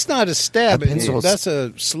removed. That's not a stabbing. A pencil- That's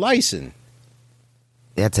a slicing.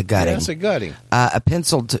 That's a gutting. Yeah, that's a gutting. A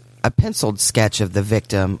penciled sketch of the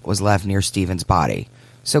victim was left near Stevens' body.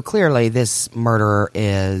 So clearly this murderer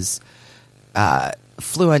is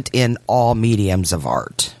fluent in all mediums of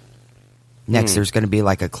art. Next, there's going to be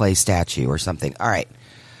like a clay statue or something. All right.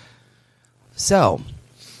 So,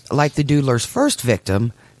 like the Doodler's first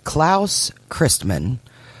victim, Klaus Christmann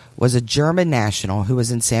was a German national who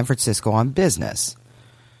was in San Francisco on business.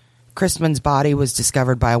 Christmann's body was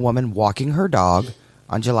discovered by a woman walking her dog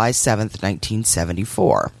on July 7th,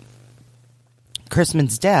 1974.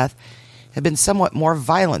 Christmann's death had been somewhat more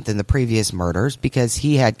violent than the previous murders because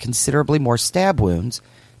he had considerably more stab wounds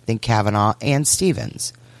than Kavanaugh and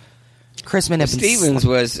Stevens. Christmann had been Stevens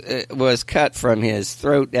was cut from his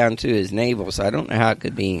throat down to his navel, so I don't know how it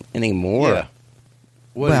could be any more. Yeah.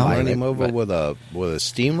 What, Well- run him over with a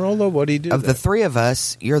steamroller? What do you do? of the three of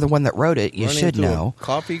us, you're the one that wrote it. You Run him should through a know.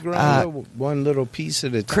 coffee grinder, one little piece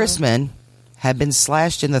at a time. Christmann had been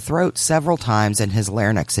slashed in the throat several times and his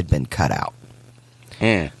larynx had been cut out.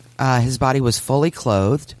 Yeah. His body was fully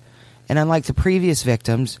clothed, and unlike the previous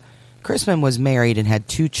victims, Christmann was married and had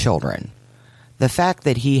 2 children. The fact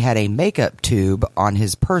that he had a makeup tube on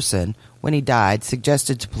his person when he died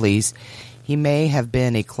suggested to police he may have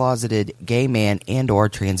been a closeted gay man and or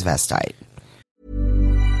transvestite.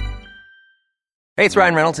 Hey, it's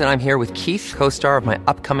Ryan Reynolds, and I'm here with Keith, co-star of my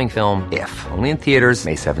upcoming film, If, only in theaters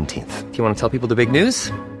May 17th. Do you want to tell people the big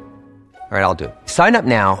news? All right, I'll do it. Sign up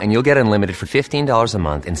now and you'll get unlimited for $15 a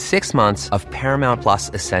month and 6 months of Paramount Plus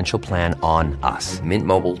Essential Plan on us.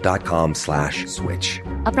 MintMobile.com/switch.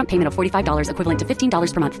 Upfront payment of $45 equivalent to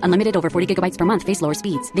 $15 per month. Unlimited over 40 gigabytes per month. Face lower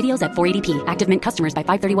speeds. Videos at 480p. Active Mint customers by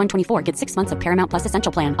 531.24 get 6 months of Paramount Plus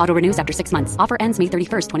Essential Plan. Auto renews after 6 months. Offer ends May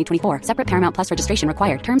 31st, 2024. Separate Paramount Plus registration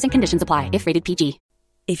required. Terms and conditions apply if rated PG.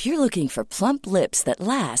 If you're looking for plump lips that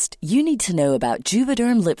last, you need to know about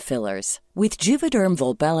Juvederm lip fillers. With Juvederm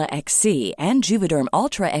Volbella XC and Juvederm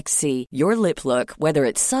Ultra XC, your lip look, whether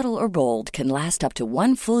it's subtle or bold, can last up to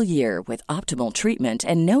 1 full year with optimal treatment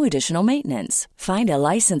and no additional maintenance. Find a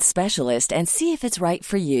licensed specialist and see if it's right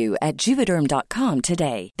for you at Juvederm.com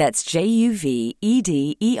today. That's JUVEDERM.com.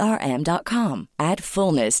 Add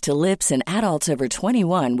fullness to lips in adults over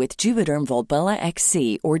 21 with Juvederm Volbella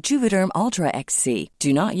XC or Juvederm Ultra XC.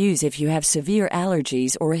 Do not use if you have severe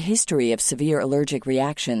allergies or a history of severe allergic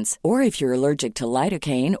reactions, or if you're allergic to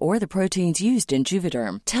lidocaine or the proteins used in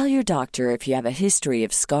Juvederm. Tell your doctor if you have a history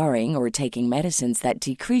of scarring or taking medicines that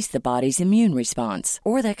decrease the body's immune response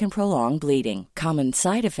or that can prolong bleeding. Common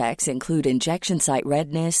side effects include injection site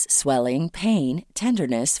redness, swelling, pain,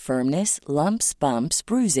 tenderness, firmness, lumps, bumps,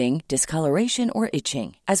 bruising, discoloration, or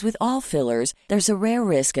itching. As with all fillers, there's a rare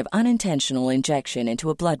risk of unintentional injection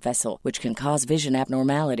into a blood vessel, which can cause vision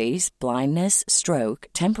abnormalities, blindness, stroke,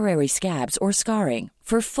 temporary scabs, or scarring.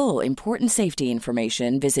 For full, important safety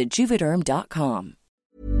information, visit Juvederm.com.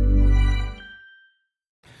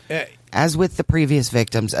 As with the previous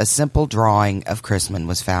victims, a simple drawing of Chrisman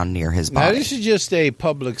was found near his body. Now, this is just a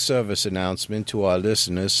public service announcement to our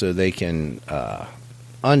listeners so they can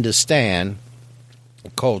understand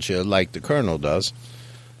culture like the Colonel does.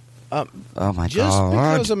 Oh, my just God.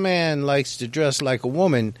 Just because a man likes to dress like a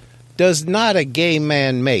woman does not a gay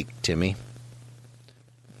man make, Timmy.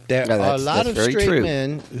 There are a lot of straight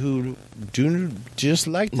men who do just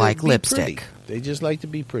like to be lipstick. Pretty. They just like to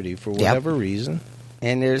be pretty for whatever reason.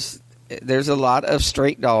 And there's a lot of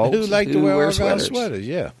straight dogs who like to wear sweaters.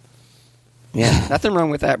 Yeah. Yeah, nothing wrong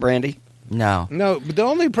with that, Brandy. No. But the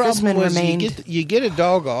only problem was you get a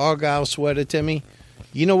dog or Argyle sweater, Timmy.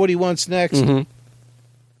 You know what he wants next? Mm-hmm.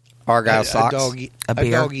 Argyle socks. A beer.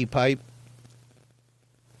 A doggy pipe.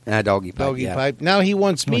 A doggy pipe. Pipe. Now he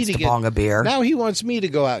wants me to bong a beer. Now he wants me to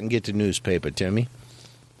go out and get the newspaper, Timmy,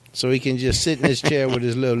 so he can just sit in his chair with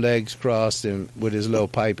his little legs crossed and with his little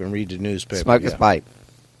pipe and read the newspaper. Smoke his pipe.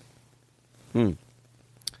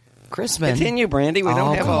 Chrisman. Continue, Brandy. We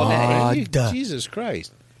don't have all day. Jesus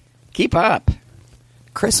Christ. Keep up.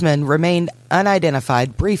 Chrisman remained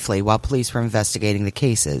unidentified briefly while police were investigating the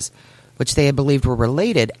cases, which they had believed were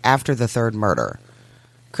related after the third murder.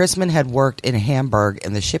 Chrisman had worked in Hamburg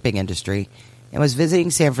in the shipping industry and was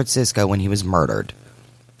visiting San Francisco when he was murdered.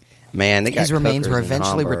 Man, his remains were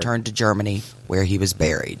eventually returned to Germany, where he was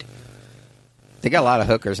buried. They got a lot of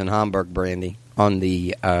hookers in Hamburg, Brandy. On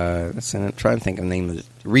the, I'm trying to think of the name of the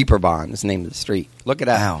Reeperbahn is the name of the street. Look it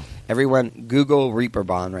up. Wow. Everyone, Google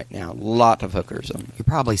Reeperbahn right now. A lot of hookers. You're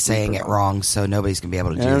probably saying it wrong, so nobody's going to be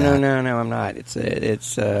able to do that. No, I'm not.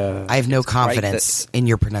 It's. I have no confidence in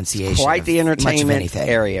your pronunciation. Quite the entertainment much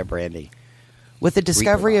area, Brandy. With the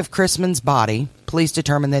discovery of Chrisman's body, police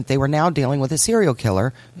determined that they were now dealing with a serial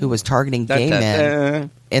killer who was targeting gay men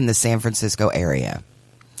in the San Francisco area.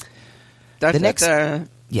 The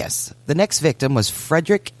next victim was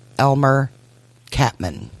Frederick Elmer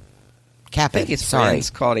Kapman. I think his friends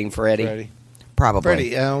called him Freddie. Probably.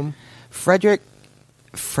 Freddie Elm. Frederick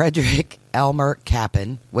Elmer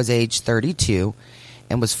Kappan was age 32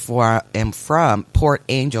 and was from Port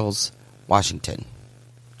Angeles, Washington.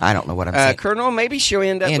 I don't know what I'm saying. Colonel, maybe she'll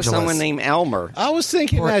end up with someone named Elmer. I was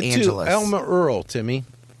thinking Port that Angeles. too. Elmer Earl, Timmy.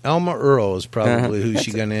 Elmer Earl is probably who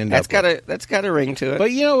she's going to end up with. That's got a ring to it. But,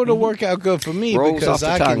 it'll work out good for me because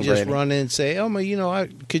I can just Brady. run in and say, Elmer,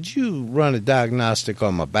 could you run a diagnostic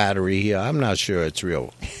on my battery here? I'm not sure it's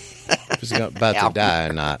real. If it's about to die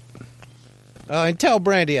or not. And tell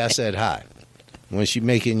Brandy I said hi when she's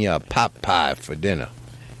making you a pot pie for dinner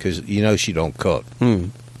because, she don't cook.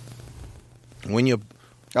 When you're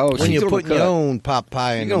putting your own pot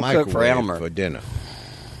pie in the microwave for dinner.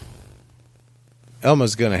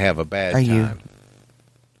 Elma's going to have a bad time.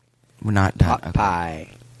 We're not done. Pot pie.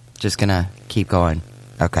 Just going to keep going.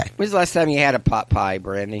 Okay. When's the last time you had a pot pie,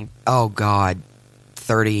 Brandy? Oh, God.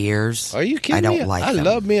 30 years. Are you kidding me? I don't like them. I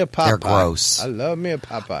love me a pot pie. They're gross. I love me a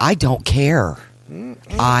pot pie. I don't care.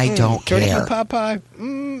 I don't care. Turkey pot pie?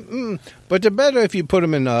 But they're better if you put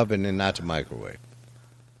them in the oven and not the microwave.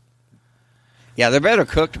 Yeah, they're better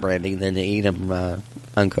cooked, Brandy, than to eat them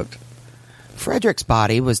uncooked. Frederick's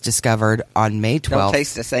body was discovered on May 12th. Don't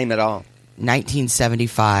taste the same at all.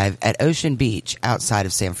 1975 at Ocean Beach outside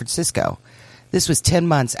of San Francisco. This was 10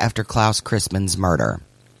 months after Klaus Chrisman's murder.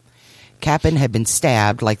 Kappan had been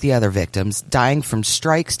stabbed like the other victims, dying from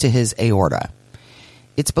strikes to his aorta.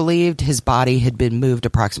 It's believed his body had been moved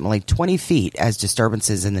approximately 20 feet as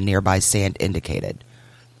disturbances in the nearby sand indicated.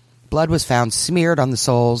 Blood was found smeared on the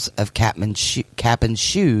soles of Kappan's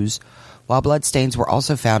shoes, while bloodstains were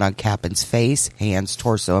also found on Cappen's face, hands,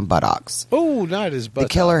 torso, and buttocks. Oh, not his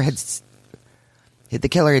buttocks. The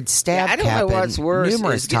killer had stabbed I don't know what's Kappen worse,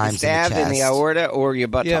 numerous is getting times stabbed in the chest. aorta or your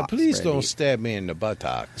buttocks. Yeah, please Randy. don't stab me in the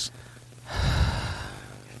buttocks.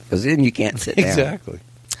 Because then you can't sit down. Exactly.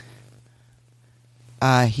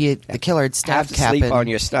 The killer had Have stabbed to sleep Kappen on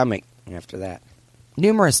your stomach after that.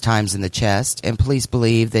 numerous times in the chest, and police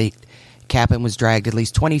believe that Kappen was dragged at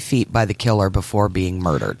least 20 feet by the killer before being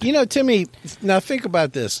murdered. You know, Timmy, now think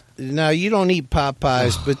about this. Now, you don't eat pot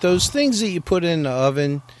pies, but those things that you put in the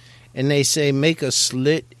oven, and they say make a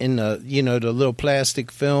slit in the little plastic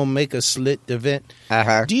film, make a slit to vent.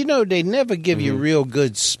 Uh-huh. Do you know they never give you real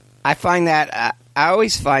good I find that I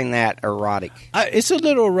always find that erotic. it's a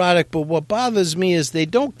little erotic, but what bothers me is they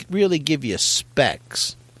don't really give you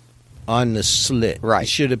specs on the slit. Right.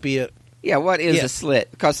 Should it be a... Yeah, what is Yeah. a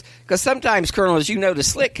slit? Because sometimes, Colonel, as you know, the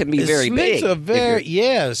slit can be very slits big. are very...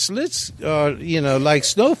 Yeah, slits are, like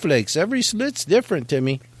snowflakes. Every slit's different,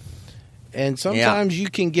 Timmy. And sometimes you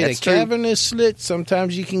can get That's a true. cavernous slit.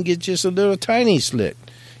 Sometimes you can get just a little tiny slit.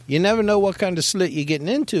 You never know what kind of slit you're getting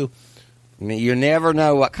into. I mean, you never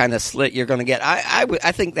know what kind of slit you're going to get. I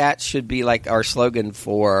think that should be like our slogan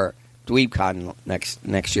for DweebCon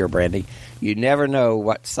next year, Brandy. You never know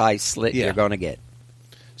what size slit Yeah. you're going to get.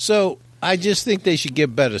 So I just think they should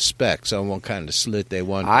give better specs on what kind of slit they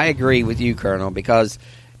want. I agree with you, Colonel, because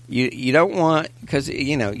you don't want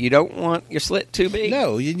you don't want your slit too big.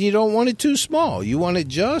 No, you don't want it too small. You want it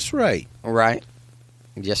just right. Right,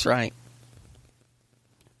 just right.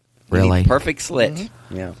 You Really? need perfect slit.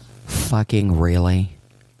 Mm-hmm. Yeah. Fucking really?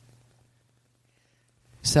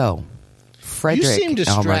 So, Frederick You seem Elmer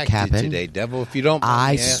distracted Kappen, today, Devil. If you don't mind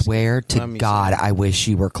I me asking. swear to Let me God, see. I wish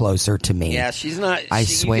you were closer to me. Yeah, she's not. I you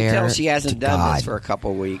swear can tell she hasn't to done God. this for a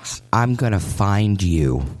couple weeks. I'm going to find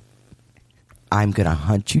you. I'm going to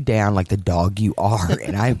hunt you down like the dog you are,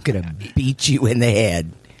 and I'm going to beat you in the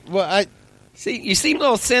head. Well, See, you seem a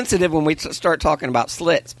little sensitive when we start talking about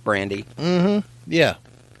slits, Brandy. yeah.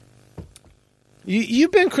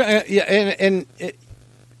 You've been crying, yeah, and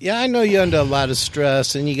yeah, I know you're under a lot of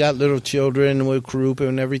stress, and you got little children with group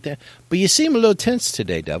and everything. But you seem a little tense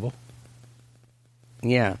today, Devil.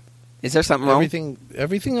 Yeah. Is there something wrong?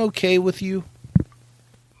 Everything okay with you?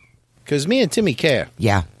 Because me and Timmy care.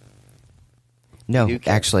 Yeah. No, You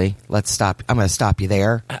care. actually, let's stop. I'm going to stop you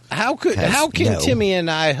there. How can No. Timmy and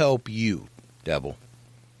I help you, Devil?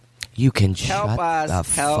 You can Help shut us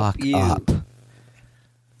the help fuck you. up.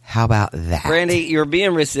 How about that? Brandy, you're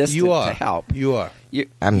being resistant You are to help. You are.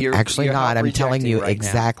 I'm You're actually not. I'm telling you help-rejecting right now.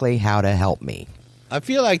 exactly how to help me. I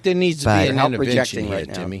feel like there needs to But- be an Help intervention rejecting here, right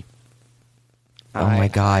now. Timmy. Oh, my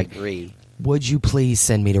God. I agree. Would you please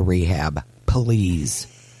send me to rehab? Please.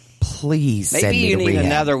 Please Maybe send me you to need rehab.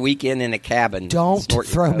 another weekend in a cabin. Don't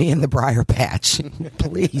snorting throw coke. me in the briar patch.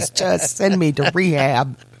 Please just send me to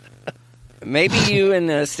rehab. Maybe you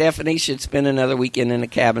and Stephanie should spend another weekend in a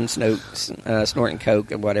cabin snorting coke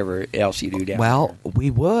and whatever else you do down Well, we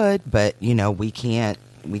would, but we can't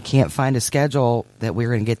find a schedule that we're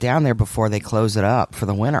going to get down there before they close it up for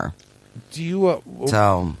the winter. Do you?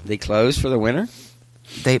 So there. They close for the winter?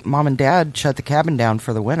 Mom and Dad shut the cabin down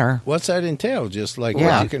for the winter What's that entail? Just like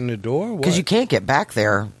Yeah. locking the door? because you can't get back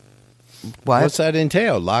there. What? What's that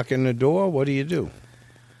entail? Locking the door? What do you do?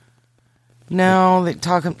 No, they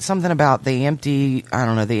talk something about they empty. I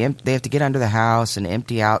don't know. They have to get under the house and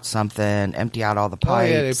empty out something, empty out all the Oh,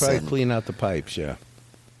 pipes. yeah, they probably and- clean out the pipes, yeah.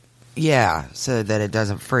 Yeah, so that it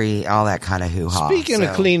doesn't free all that kind of hoo-ha. Speaking of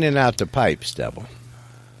So- cleaning out the pipes, Devil,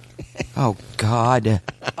 Oh God,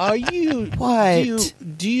 are you... What?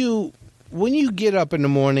 Do you... When you get up in the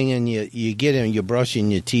morning and you get in, you're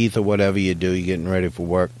brushing your teeth or whatever you do, you're getting ready for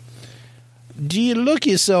work, do you look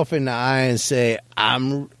yourself in the eye and say,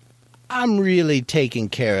 I'm really taking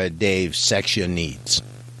care of Dave's sexual needs?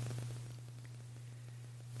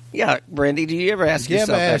 Yeah, Brandy, do you ever ask You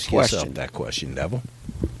yourself ever that ask question? yourself that question, Devil?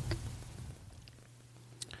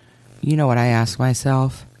 you know what I ask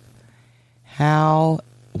myself?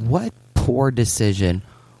 What poor decision?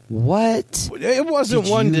 What? It wasn't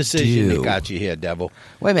did one you decision do? that got you here, Devil.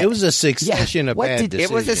 Wait a minute. It was a succession of what bad did-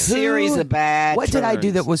 decisions. It was a series of bad What did I do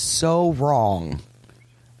turns. that was so wrong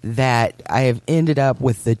that I have ended up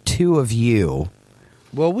with the two of you?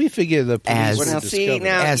 Well, we figure the police As- would Well, now, discover see,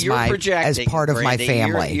 now As you're my- projecting, as part of my Brandy.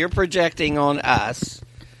 family. You're projecting on us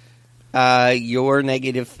your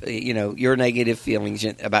negative feelings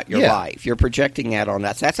about your Yeah. life. You're projecting that on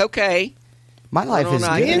us. That's okay. My life no, is no,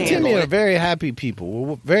 I Me can and good. handle Timmy are it. very happy people.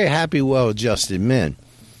 We're very happy, well-adjusted men.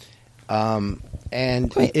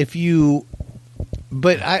 And Wait. if you...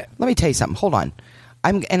 But I... Let me tell you something. Hold on.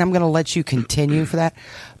 I'm going to let you continue for that,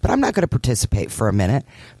 but I'm not going to participate for a minute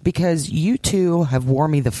because you two have wore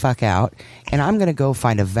me the fuck out, and I'm going to go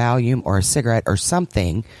find a Valium or a cigarette or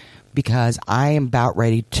something because I am about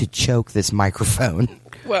ready to choke this microphone.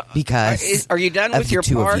 Well, because are you done with your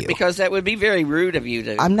part? Because that would be very rude of you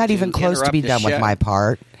to. I'm not even close to be done with my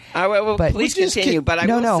part. Well, but please continue. But I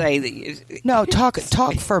will say that. No, talk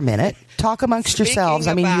for a minute. Talk amongst yourselves.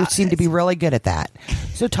 I mean, you seem to be really good at that.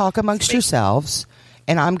 So talk amongst yourselves.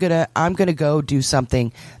 And I'm gonna go do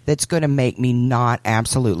something that's gonna make me not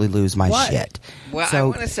absolutely lose my shit. Well, so, I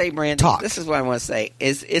want to say, Brandy, this is what I want to say: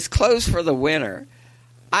 is it's closed for the winter.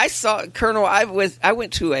 I saw Colonel. I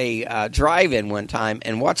went to a drive-in one time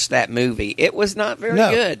and watched that movie. It was not very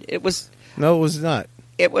good. It was not.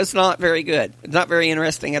 It was not very good. Not very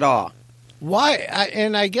interesting at all. Why?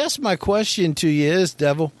 And I guess my question to you is,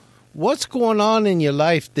 Devil, what's going on in your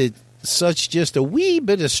life that such just a wee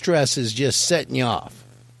bit of stress is just setting you off?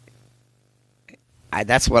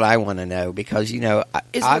 That's what I want to know because is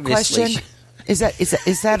it a question? Is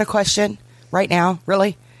that a question right now?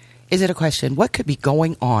 Really? Is it a question? What could be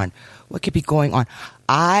going on?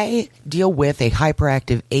 I deal with a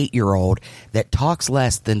hyperactive 8-year-old that talks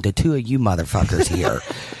less than the two of you motherfuckers here.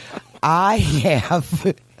 I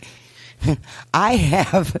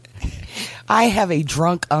have a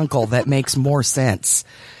drunk uncle that makes more sense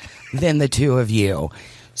than the two of you.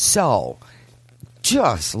 So,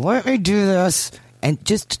 just let me do this and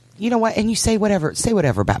just, you know what? And you say whatever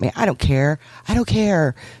about me. I don't care.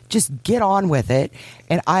 Just get on with it.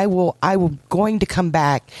 And I will going to come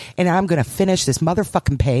back and I'm going to finish this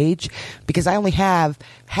motherfucking page because I only have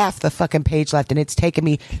half the fucking page left and it's taken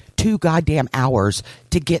me 2 goddamn hours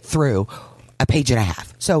to get through a page and a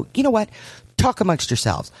half. So, you know what? Talk amongst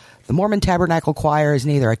yourselves. The Mormon Tabernacle Choir is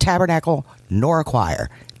neither a tabernacle nor a choir.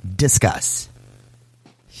 Discuss.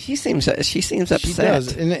 She seems upset. She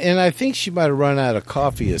does, and I think she might have run out of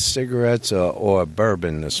coffee, or cigarettes, or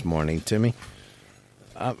bourbon this morning, Timmy.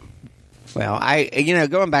 Well,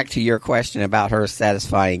 going back to your question about her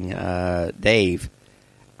satisfying Dave,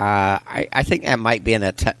 I think that might be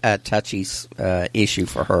a touchy issue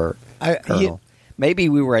for her. Maybe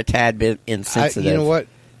we were a tad bit insensitive. You know what?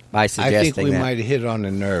 By suggesting I think we that. might have hit on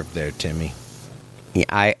a nerve there, Timmy. Yeah,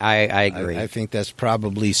 I agree. I think that's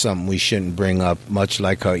probably something we shouldn't bring up, much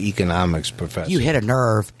like our economics professor. You hit a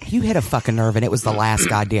nerve. You hit a fucking nerve, and it was the last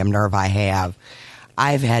goddamn nerve I have.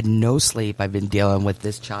 I've had no sleep. I've been dealing with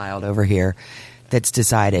this child over here that's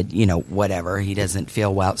decided, whatever. He doesn't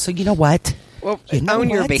feel well. So you know what? Well, own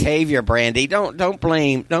your behavior, Brandy. Don't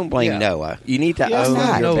blame Noah. You need to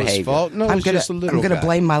own your behavior. Fault. No, I'm going to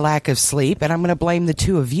blame my lack of sleep, and I'm going to blame the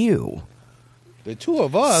two of you. The two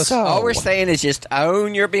of us. So, all we're saying is just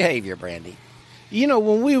own your behavior, Brandy.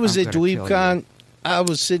 When we was at DweebCon, I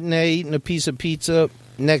was sitting there eating a piece of pizza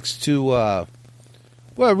next to,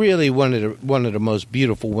 really one of the most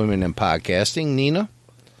beautiful women in podcasting, Nina.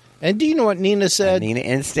 And do you know what Nina said? Nina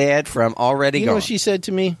Instead from Already Gone. You know what she said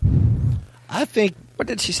to me? I think. What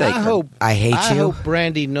did she say? I hope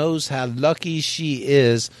Brandy knows how lucky she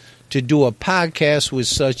is to do a podcast with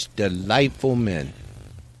such delightful men.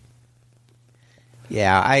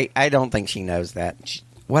 Yeah, I don't think she knows that.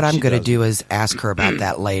 What I'm going to do is ask her about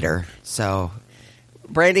that later. So,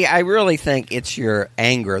 Brandy, I really think it's your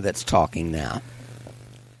anger that's talking now.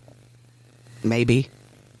 Maybe.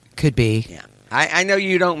 Could be. Yeah. I know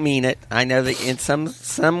you don't mean it. I know that in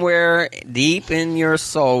somewhere deep in your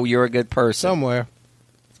soul, you're a good person. Somewhere.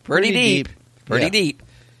 Pretty deep. Pretty deep.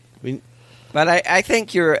 But I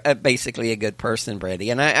think you're basically a good person,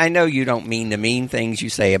 Brandy. And I know you don't mean the mean things you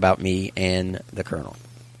say about me and the Colonel.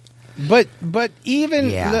 But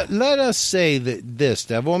even let us say that this,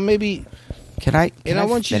 Devil, maybe. Can I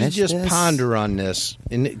want you to just ponder on this,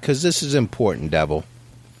 because this is important, Devil.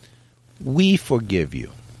 We forgive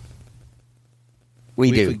you.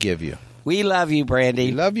 We do forgive you. We love you, Brandy.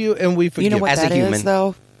 We love you, and we forgive you. You know what as that a human. Is,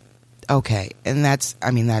 though? Okay, and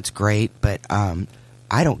that's great, but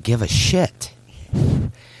I don't give a shit.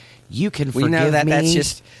 You can forgive me. We know that that's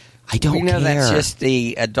just. I don't care. We know that's just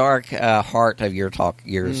the dark heart of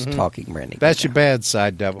yours talking, Brandy. That's your bad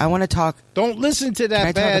side, Devil. I want to talk. Don't listen to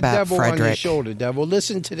that bad devil Frederick? On your shoulder, Devil.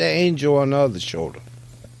 Listen to the angel on the other shoulder.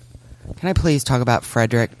 Can I please talk about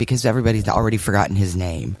Frederick? Because everybody's already forgotten his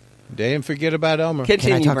name. They didn't forget about Elmer.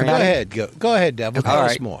 Continue, Can I talk Brandy. about Go ahead. Go ahead, Devil. Okay. Tell All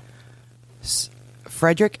us right. more.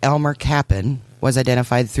 Frederick Elmer Kappen was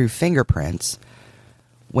identified through fingerprints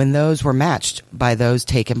when those were matched by those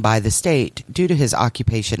taken by the state due to his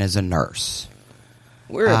occupation as a nurse.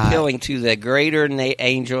 We're appealing to the greater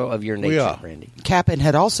angel of your nature, Brandy. Kappen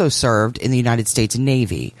had also served in the United States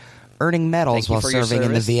Navy, earning medals while serving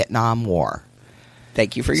in the Vietnam War.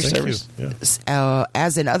 Thank you for your Thank service. you. Yeah.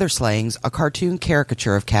 As in other slayings, a cartoon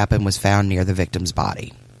caricature of Capon was found near the victim's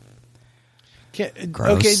body.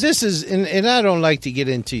 Gross. Okay, this is, and I don't like to get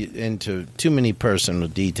into too many personal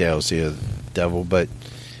details here, Devil, but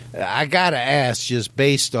I gotta ask, just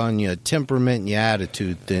based on your temperament and your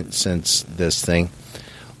attitude since this thing,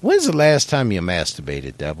 when's the last time you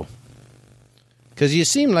masturbated, Devil? Because you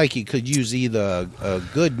seem like you could use either a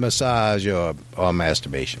good massage or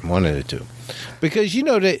masturbation, one of the two. Because you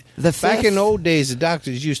know that back in the old days, the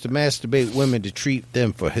doctors used to masturbate women to treat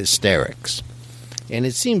them for hysterics. And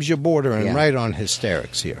it seems you're bordering right on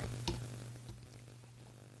hysterics here.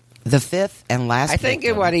 The fifth and last I think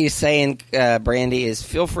victim, what he's saying, Brandy, is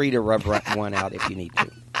feel free to rub one out if you need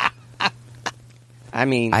to. I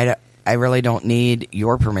mean... I really don't need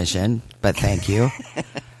your permission, but thank you.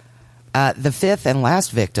 The fifth and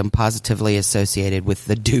last victim positively associated with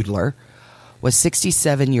the doodler was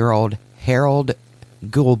 67-year-old Harold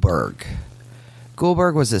Gullberg.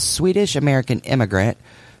 Gullberg was a Swedish-American immigrant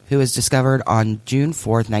who was discovered on June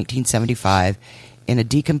 4th, 1975, in a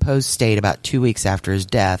decomposed state about 2 weeks after his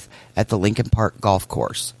death at the Lincoln Park Golf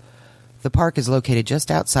Course. The park is located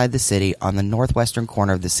just outside the city on the northwestern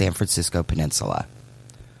corner of the San Francisco Peninsula.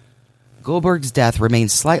 Gullberg's death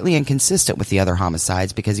remains slightly inconsistent with the other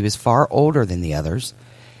homicides because he was far older than the others.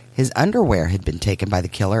 His underwear had been taken by the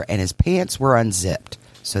killer, and his pants were unzipped.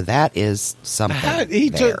 So that is something He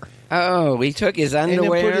there. took his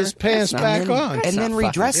underwear. And then put his pants back on. And then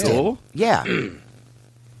redressed cool. it. Yeah.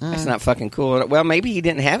 That's not fucking cool. Well, maybe he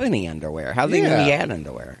didn't have any underwear. How do they know he had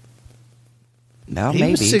underwear? No, He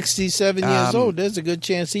maybe. was 67 years old. There's a good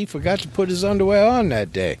chance he forgot to put his underwear on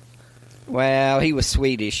that day. Well, he was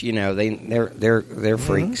Swedish. You know, they're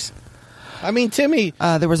freaks. I mean, Timmy,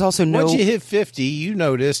 There was also no... once you hit 50, you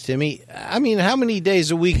know this, Timmy. I mean, how many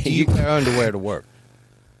days a week do you wear underwear to work?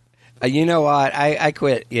 You know what? I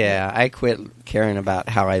quit. Yeah, I quit caring about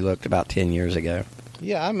how I looked about 10 years ago.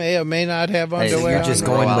 Yeah, I may or may not have underwear. You're just on.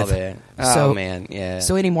 going with... there. So- Oh, man, yeah.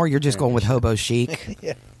 So anymore, you're just going with hobo chic?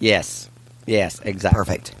 Yes, exactly.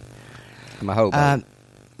 Perfect. I'm a hobo.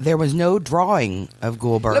 There was no drawing of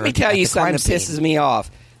Gullberg. Let me tell at you the crime something that scene. pisses me off.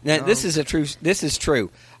 Now, this is true.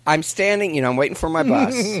 I'm standing, I'm waiting for my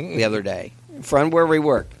bus the other day in front of where we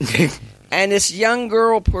work. And this young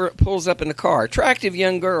girl pulls up in the car, attractive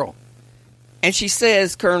young girl. And she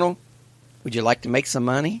says, Colonel, would you like to make some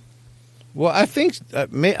money? Well, I think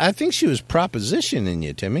she was propositioning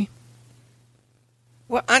you, Timmy.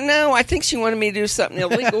 Well, I know. I think she wanted me to do something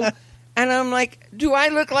illegal. And I'm like, do I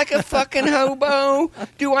look like a fucking hobo?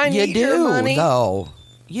 Do I need her money? Though.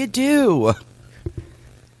 You do.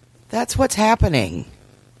 That's what's happening.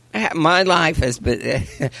 My life has been...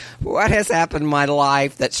 what has happened in my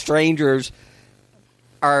life that strangers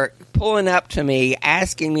are pulling up to me,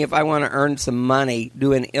 asking me if I want to earn some money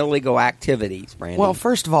doing illegal activities, Brandon? Well,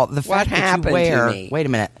 first of all, the fact that happened you wear... to me? Wait a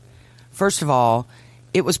minute. First of all,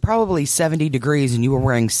 it was probably 70 degrees and you were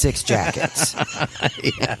wearing 6 jackets.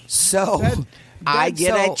 Yeah. So... I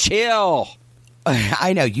get a chill.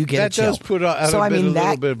 I know, you get a That chill. does put out So, a I mean, little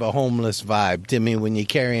that- bit of a homeless vibe, Timmy, when you're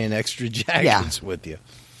carrying extra jackets with you.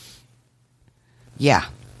 Yeah.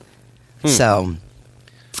 So...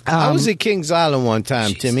 I was at Kings Island one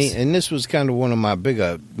time, Jesus. Timmy, and this was kind of one of my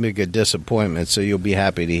bigger disappointments, so you'll be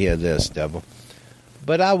happy to hear this, Devil.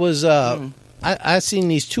 But I was, I seen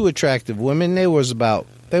these two attractive women. They was about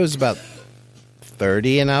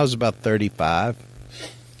 30, and I was about 35.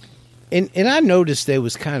 And I noticed they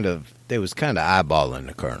was kind of eyeballing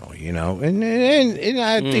the Colonel, and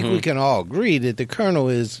I think we can all agree that the Colonel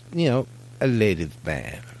is, a ladies'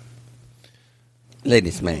 man.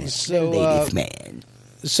 Ladies' man. So, Ladies' man.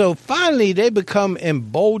 So finally, they become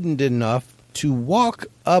emboldened enough to walk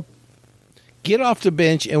up, get off the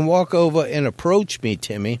bench, and walk over and approach me,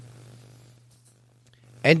 Timmy.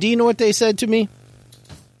 And do you know what they said to me?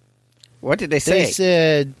 What did they say? They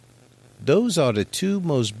said, "Those are the two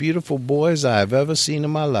most beautiful boys I've ever seen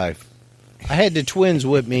in my life." I had the twins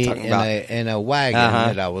with me in a wagon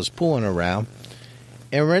that I was pulling around.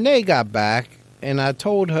 And Renee got back, and I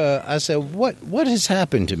told her, I said, what has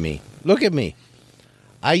happened to me? Look at me.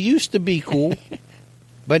 I used to be cool,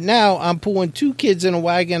 but now I'm pulling 2 kids in a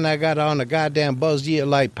wagon. I got on a goddamn Buzz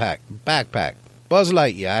Lightyear backpack. Buzz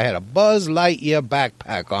Lightyear. I had a Buzz Lightyear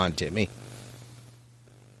backpack on, Timmy.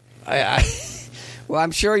 Well,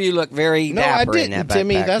 I'm sure you look very No, I dapper in that didn't, backpack,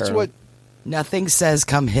 Timmy. That's Colonel. what... Nothing says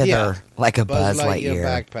come hither like a Buzz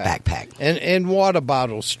Lightyear backpack. And water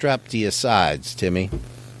bottles strapped to your sides, Timmy.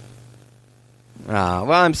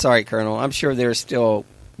 Well, I'm sorry, Colonel. I'm sure there's still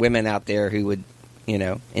women out there who would,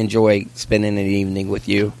 enjoy spending an evening with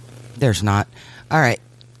you. There's not. All right.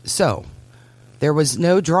 So, There was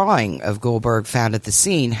no drawing of Goldberg found at the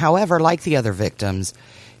scene. However, like the other victims,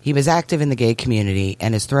 he was active in the gay community,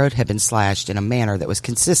 and his throat had been slashed in a manner that was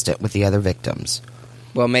consistent with the other victims.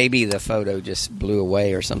 Well, maybe the photo just blew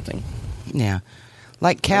away or something. Yeah.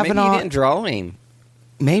 Like Kavanaugh... Maybe he didn't draw him.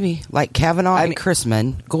 Maybe. Like Kavanaugh and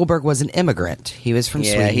Chrisman, Goldberg was an immigrant. He was from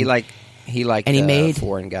Sweden. Yeah, he liked and he made,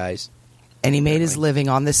 foreign guys. And he made his living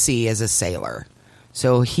on the sea as a sailor.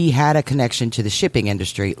 So he had a connection to the shipping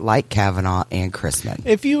industry like Kavanaugh and Chrisman.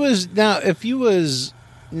 If you was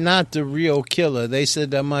not the real killer, they said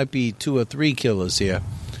there might be 2 or 3 killers here,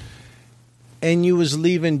 and you was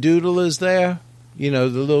leaving doodlers there, the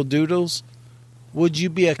little doodles, would you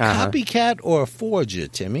be a copycat or a forger,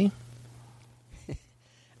 Timmy?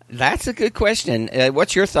 That's a good question.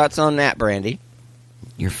 What's your thoughts on that, Brandy?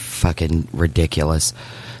 You're fucking ridiculous.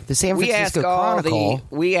 The San Francisco Chronicle.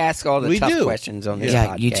 We ask all the tough questions on this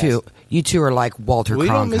podcast. Yeah, you two are like Walter Cronkite. We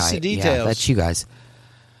don't miss the details. Yeah, that's you guys.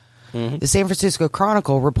 Mm-hmm. The San Francisco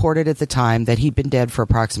Chronicle reported at the time that he'd been dead for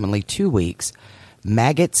approximately 2 weeks.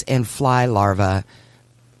 Maggots and fly larvae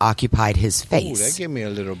occupied his face. Ooh, that gave me a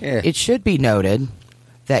little bit. It should be noted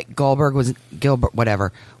that Gilbert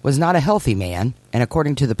was not a healthy man, and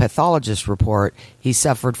according to the pathologist report, he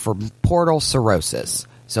suffered from portal cirrhosis.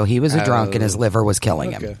 So he was a drunk, and his liver was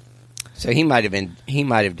killing him. So he might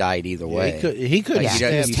have died either way. He could. Yeah,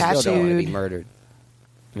 he was tattooed. Still don't want to be murdered.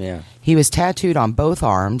 Yeah, he was tattooed on both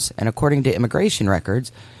arms, and according to immigration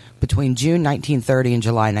records, between June 1930 and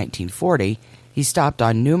July 1940, he stopped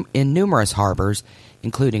in numerous harbors,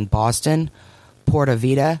 including Boston, Puerto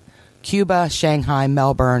Vita, Cuba, Shanghai,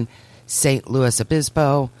 Melbourne, St. Louis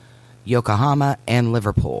Obispo, Yokohama, and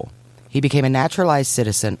Liverpool. He became a naturalized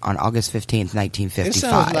citizen on August 15th, 1955. It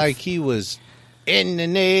sounds like he was in the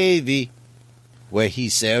Navy, where he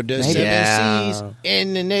sailed the 7 seas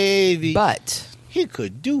in the Navy. But he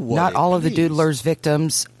could do what not all of the Doodler's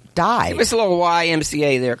victims died. Give us a little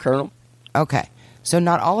YMCA there, Colonel. Okay. So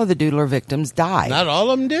not all of the Doodler victims died. Not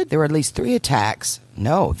all of them did? There were at least 3 attacks.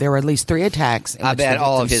 No, there were at least 3 attacks. I bet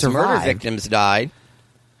all of his murder victims died.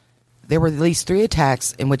 There were at least 3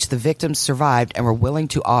 attacks in which the victims survived and were willing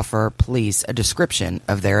to offer police a description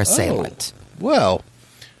of their assailant. Well,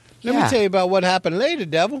 let me tell you about what happened later,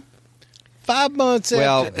 Devil. 5 months after...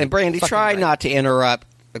 Well, and Brandy, try not to interrupt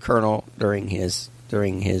the Colonel during his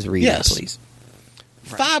reading, please.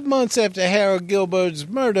 5 months after Harold Gilbert's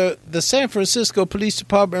murder, the San Francisco Police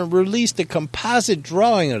Department released a composite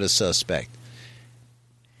drawing of the suspect.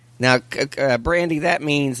 Now, Brandy, that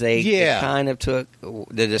means they kind of took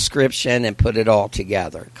the description and put it all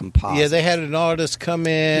together, composite. Yeah, they had an artist come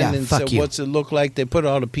in and said, what's it look like? They put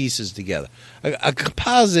all the pieces together. A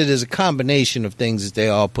composite is a combination of things that they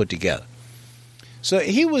all put together. So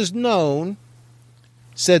he was known,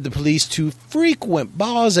 said the police, to frequent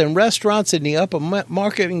bars and restaurants in the Upper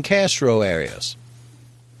Market and Castro areas.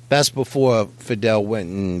 That's before Fidel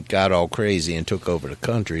went and got all crazy and took over the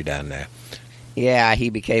country down there. Yeah, he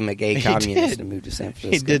became a gay communist and moved to San Francisco.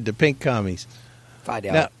 He did, the pink commies.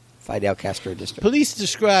 Fidel Castro district. Police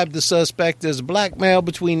described the suspect as a black male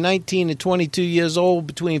between 19 and 22 years old,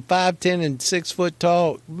 between 5'10" and 6 foot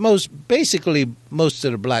tall. Most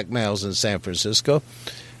of the black males in San Francisco,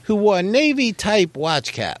 who wore a Navy-type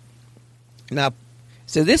watch cap. Now,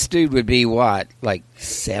 so this dude would be what, like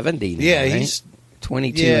 70 now, yeah, right? He's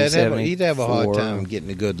 22 and 70. He'd have a hard time getting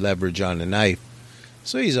a good leverage on the knife.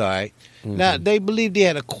 So he's all right. Mm-hmm. Now, they believed he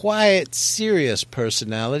had a quiet, serious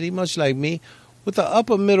personality, much like me, with an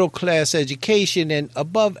upper-middle-class education and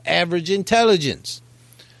above-average intelligence.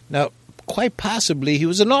 Now, quite possibly he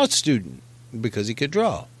was an art student because he could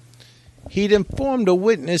draw. He'd informed a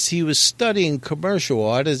witness he was studying commercial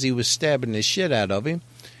art as he was stabbing the shit out of him.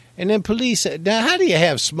 And then police said, now, how do you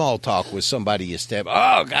have small talk with somebody you stab?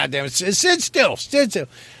 Oh, goddamn it, sit still.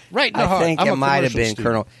 Right in the heart. I think it might have been,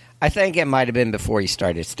 Colonel. I think it might have been before he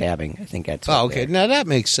started stabbing. I think that's okay. Now, that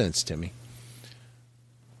makes sense to me.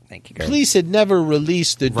 Thank you, Colonel. Police had never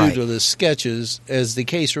released the Doodler's sketches as the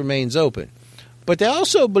case remains open. But they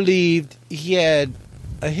also believed he had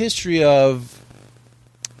a history of,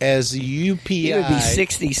 as a UPI... He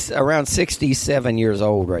would be around 67 years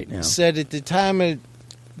old right now. Said at the time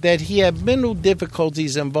that he had mental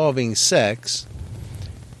difficulties involving sex,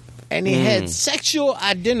 and he had sexual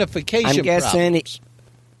identification problems.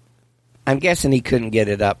 I'm guessing he couldn't get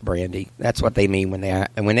it up, Brandy. That's what they mean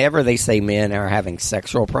whenever they say men are having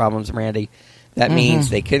sexual problems, Brandy. That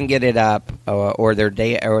means they couldn't get it up, or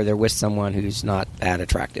they're with someone who's not that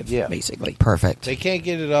attractive. Yeah, basically. Perfect. They can't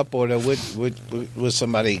get it up, or they're with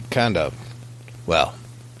somebody kind of well.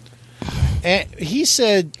 And he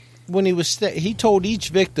said when he told each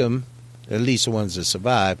victim, at least the ones that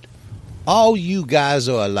survived, all you guys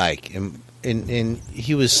are alike. And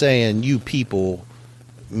he was saying you people,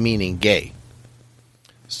 meaning gay.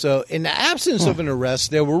 So in the absence of an arrest,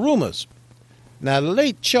 there were rumors. Now, the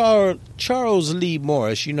late Charles Lee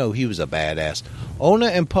Morris, you know he was a badass, owner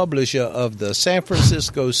and publisher of the San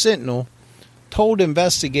Francisco Sentinel, told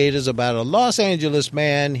investigators about a Los Angeles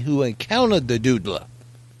man who encountered the doodler.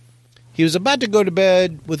 He was about to go to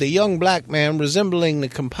bed with a young black man resembling the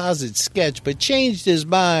composite sketch, but changed his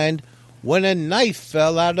mind when a knife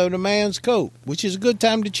fell out of the man's coat, which is a good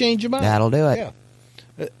time to change your mind. That'll do it. Yeah.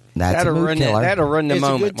 That's a mood killer. That'll run the It's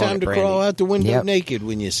moment. a good time to crawl out the window Yep. naked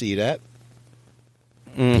when you see that.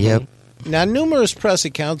 Yep. Now, numerous press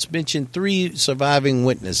accounts mention 3 surviving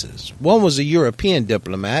witnesses. One was a European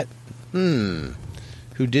diplomat, who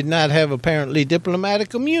did not have apparently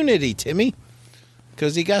diplomatic immunity, Timmy,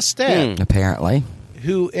 because he got stabbed. Apparently.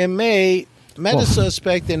 Who in May met a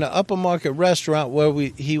suspect in an upper market restaurant where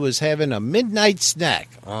he was having a midnight snack.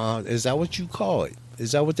 Is that what you call it?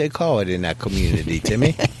 Is that what they call it in that community,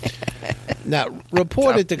 Timmy? Now,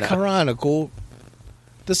 reported to Chronicle,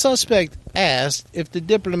 the suspect asked if the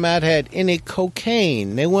diplomat had any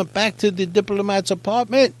cocaine. They went back to the diplomat's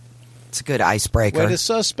apartment, It's a good icebreaker. where the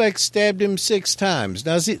suspect stabbed him 6 times.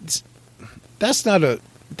 Now,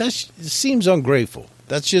 that seems ungrateful.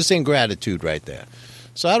 That's just ingratitude right there.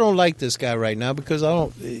 So I don't like this guy right now because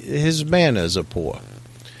his manners are poor.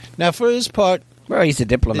 Now, for his part, Well, he's a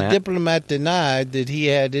diplomat. the diplomat denied that he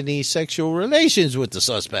had any sexual relations with the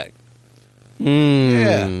suspect.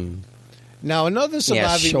 Yeah. Now, another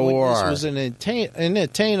surviving witness was an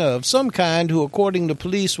entertainer of some kind who, according to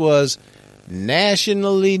police, was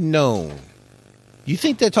nationally known. You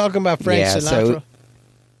think they're talking about Frank Sinatra?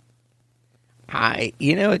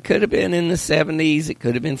 It could have been in the 70s. It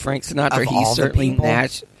could have been Frank Sinatra. Of He's all the certainly people?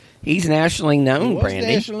 he's nationally known, He was Brandy.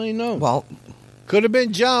 nationally known. Well, Could have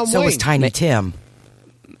been John so Wayne. was Tiny Tim.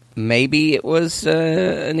 Maybe it was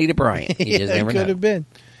Anita Bryant. You just Yeah, never it could know. have been.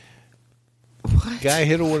 What? Guy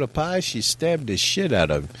hit her with a pie. She stabbed the shit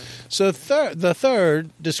out of him. So the third,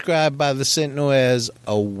 described by the Sentinel as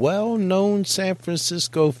a well-known San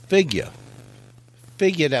Francisco figure.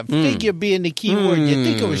 Figure being the key word. You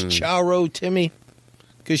think it was Charo, Timmy?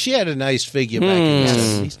 Because she had a nice figure back in the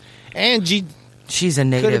 70s. Angie She's a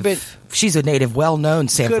Could have been- native. She's a native, well-known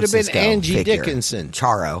San Could have been Francisco Angie figure. Dickinson.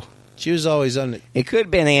 Charo. She was always on it. It could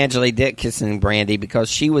have been Angela Dickinson, Brandy, because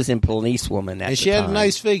she was in Policewoman at And the she had a time.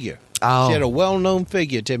 nice figure. Oh. She had a well-known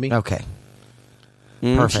figure, Timmy. Okay.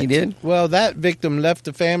 She did. Well, that victim left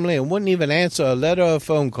the family and wouldn't even answer a letter or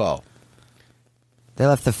phone call. They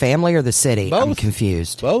left the family or the city? I'm Both.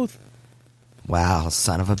 confused. Both. Wow,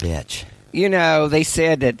 son of a bitch. They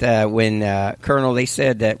said that when Colonel, they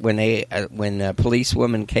said that when a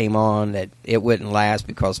policewoman came on, that it wouldn't last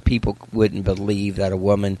because people wouldn't believe that a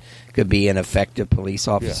woman could be an effective police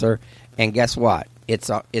officer. Yeah. And guess what?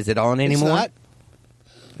 Is it on anymore?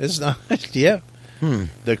 It's not. Yeah.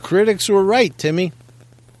 The critics were right, Timmy.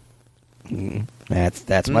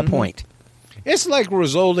 That's my point. It's like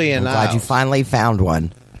Rizzoli and I'm glad Isles. you finally found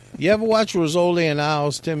one. You ever watch Rizzoli and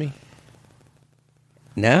Isles, Timmy?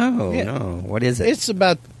 No, Yeah. no. What is it? It's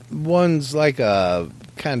about one's like a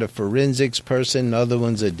kind of forensics person, the other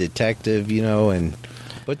one's a detective,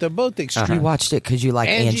 but they're both extreme. You watched it because you like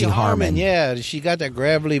Angie Harmon. Yeah, she got that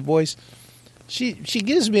gravelly voice. She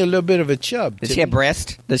gives me a little bit of a chub. Does she have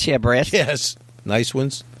breast? Does she have breast? Yes, nice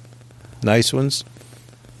ones. Nice ones.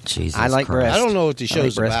 Jesus I like Christ. breast. I don't know what the I like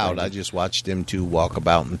show's breast about. lady. I just watched them two walk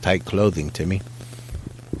about in tight clothing, Timmy.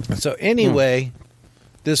 So anyway,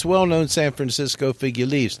 this well-known San Francisco figure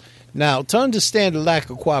leaves. Now, to understand the lack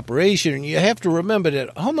of cooperation, you have to remember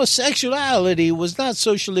that homosexuality was not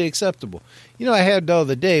socially acceptable. I had the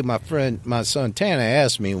other day, my son Tanner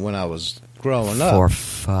asked me when I was growing up. For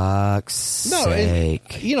fuck's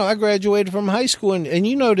sake. I graduated from high school, and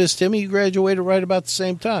you know this, Timmy, you graduated right about the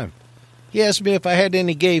same time. He asked me if I had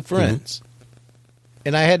any gay friends.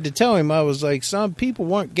 And I had to tell him, I was like, some people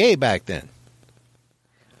weren't gay back then.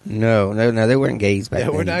 No, they weren't gays back then.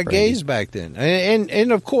 They were not Brandy. gays back then.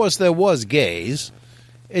 And of course, there was gays.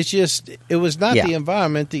 It's just, it was not the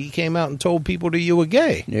environment that you came out and told people that you were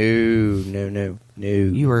gay. No.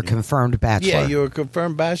 You were a confirmed bachelor. Yeah, you were a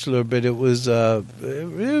confirmed bachelor, but it was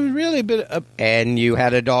really a bit of... And you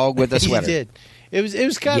had a dog with a sweater. You did. It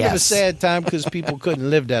was kind of a Yes. sad time because people couldn't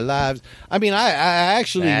live their lives. I mean, I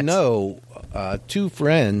actually know 2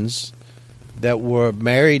 friends that were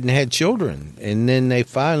married and had children, and then they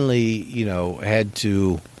finally, had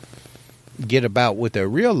to get about with their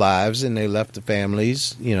real lives, and they left the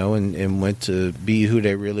families, and went to be who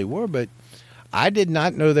they really were. But I did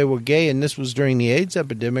not know they were gay, and this was during the AIDS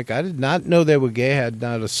epidemic. I did not know they were gay, had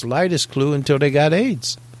not the slightest clue until they got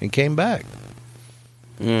AIDS and came back.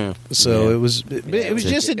 So it was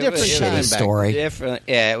just a different time. Story. Different,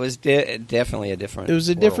 yeah, it was definitely a different. It was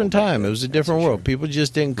a different time. It was a different world. People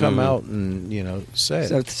just didn't come out and say.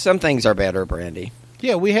 So some things are better, Brandy.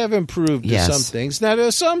 Yeah, we have improved to some things. Now there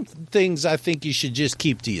are some things I think you should just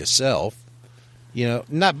keep to yourself.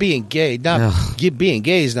 Not being gay. Being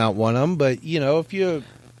gay is not one of them. But if you're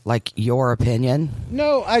like your opinion.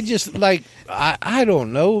 No, I just I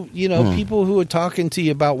don't know. People who are talking to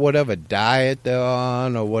you about whatever diet they're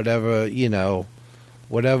on or whatever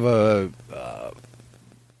whatever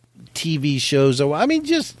TV shows or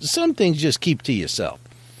just some things just keep to yourself.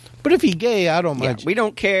 But if you're gay, I don't mind. We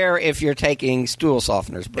don't care if you're taking stool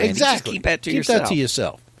softeners, Brandy. Exactly. Just keep that to yourself. Keep that to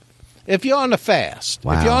yourself. If you're on a fast,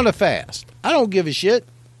 wow. I don't give a shit.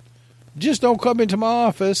 Just don't come into my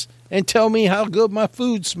office and tell me how good my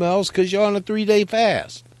food smells because you're on a 3-day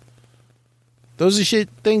fast. Those are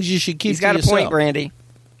things you should keep to yourself. He's got a point, Brandy.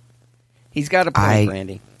 He's got a point,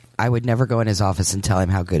 Brandy. I would never go in his office and tell him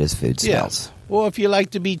how good his food smells. Yeah. Or if you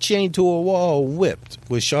like to be chained to a wall, whipped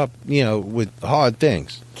with sharp, with hard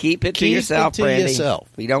things. Keep it to yourself, Brandy.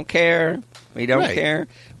 We don't care. We don't care.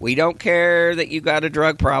 We don't care that you got a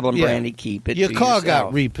drug problem, Brandy. Keep it to yourself. Your car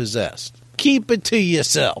got repossessed. Keep it to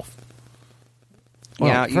yourself.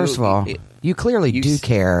 Well, first of all, you clearly do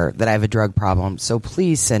care that I have a drug problem, so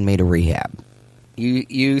please send me to rehab.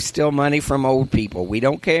 You steal money from old people. We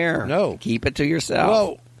don't care. No. Keep it to yourself.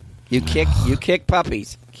 Well, you kick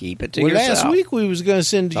puppies. Keep it to yourself. Last week we was going to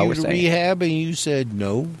send you to rehab, and you said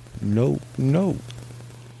no.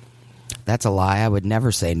 That's a lie. I would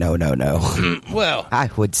never say no. Well, I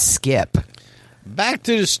would skip. Back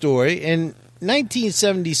to the story. In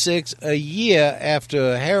 1976, a year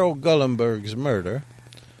after Harold Gullenberg's murder,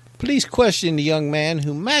 police questioned the young man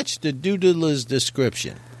who matched the doodler's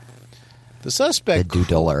description. The suspect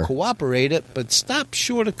cooperated, but stopped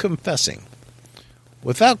short of confessing.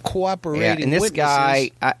 Without cooperating, and this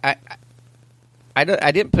witnesses, guy, I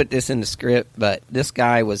didn't put this in the script, but this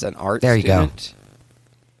guy was an art student.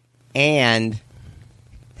 And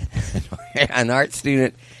an art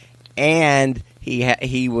student, and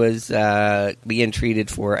he was being treated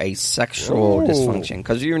for a sexual dysfunction.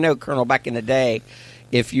 Because Colonel, back in the day,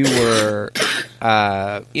 if you were,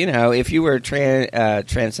 if you were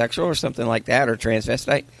transsexual or something like that, or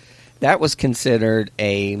transvestite, that was considered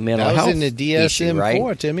a mental health issue. That was in the DSM-IV,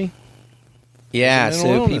 right? Timmy. Yeah,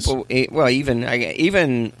 so people,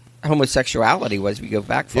 even homosexuality was, we go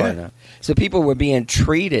back far enough. So people were being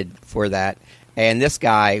treated for that, and this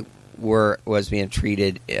guy was being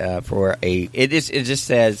treated for it just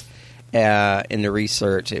says in the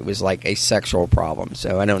research it was like a sexual problem.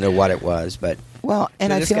 So I don't know what it was, but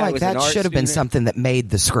and I feel like that should have been something that made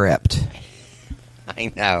the script.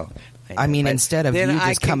 I know. I mean, instead of you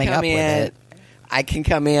just coming up with it. I can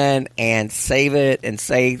come in and save it and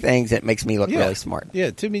say things that makes me look really smart.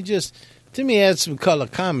 Yeah, Timmy had some color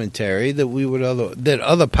commentary that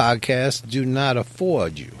other podcasts do not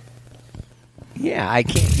afford you. Yeah, I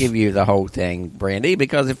can't give you the whole thing, Brandy,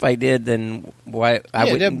 because if I did, then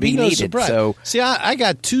I wouldn't be no needed. Surprise. So, see, I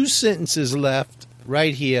got 2 sentences left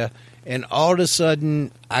right here, and all of a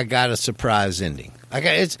sudden, I got a surprise ending.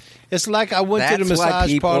 It's like I went to the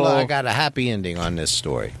massage parlor. I got a happy ending on this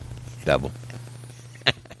story. Double.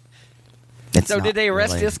 So did they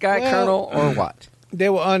arrest this guy, Colonel, or what? They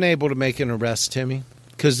were unable to make an arrest, Timmy,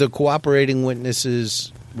 because the cooperating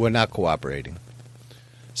witnesses were not cooperating.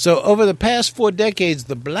 So over the past 4 decades,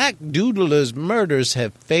 the Black Doodler's murders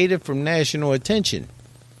have faded from national attention.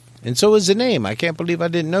 And so is the name. I can't believe I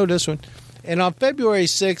didn't know this one. And on February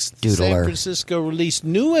 6th, Doodler. San Francisco released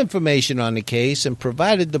new information on the case and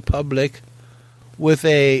provided the public with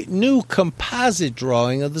a new composite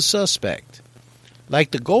drawing of the suspect.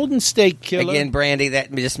 Like the Golden State Killer. Again, Brandy,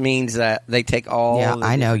 that just means they take all. Yeah,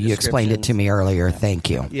 I know. You explained it to me earlier. Thank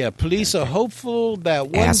you. Yeah, police are hopeful that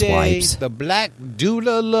one day the Black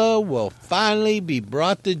Doodler will finally be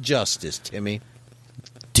brought to justice, Timmy.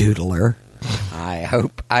 Doodler. I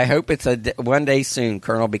hope it's one day soon,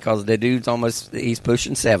 Colonel, because the dude's he's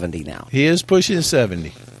pushing 70 now. He is pushing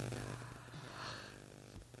 70.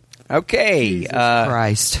 Okay. Jesus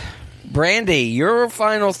Christ. Brandy, your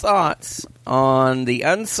final thoughts on the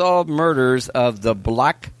unsolved murders of the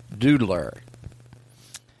Black Doodler.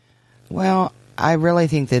 Well, I really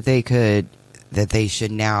think that they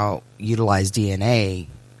should now utilize DNA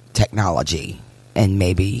technology, and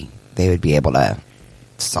maybe they would be able to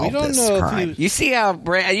solve this crime. You see how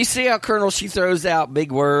Colonel, she throws out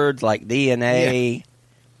big words like DNA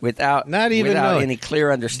without any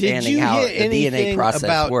clear understanding how the DNA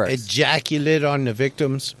process works. Ejaculate on the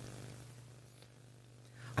victims?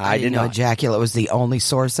 I didn't know ejaculate was the only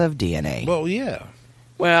source of DNA. Well, yeah.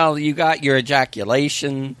 Well, you got your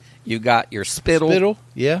ejaculation, you got your spittle. Spittle,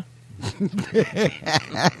 yeah.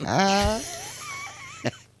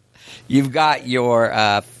 You've got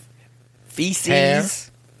your feces, hair.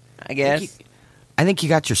 I guess. I think you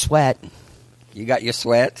got your sweat. You got your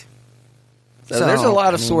sweat. So there's a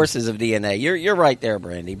lot of sources of DNA. You're right there,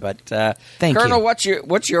 Brandy. But thank Colonel, you.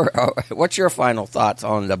 what's your final thoughts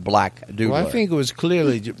on the black doodler? Well, I think it was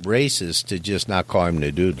clearly racist to just not call him the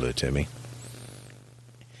doodler, Timmy.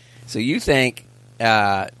 So you think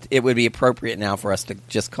it would be appropriate now for us to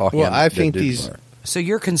just call him? Well, I the think doodler? So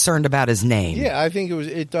you're concerned about his name? Yeah, I think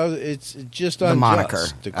it's just the unjust moniker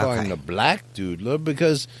to call him the black doodler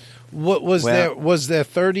because. What was there? Was there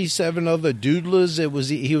 37 other doodlers?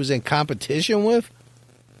 He was in competition with.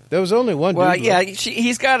 There was only one. Well, doodler. yeah,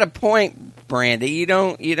 he's got a point, Brandy. You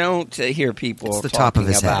don't hear people. It's the top of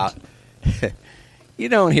his head. You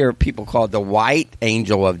don't hear people called the white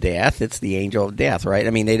angel of death. It's the angel of death, right? I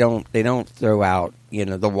mean, they don't throw out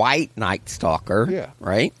the white Night Stalker, yeah,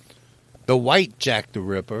 right? The white Jack the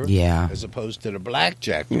Ripper, yeah, as opposed to the black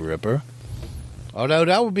Jack the Ripper. Although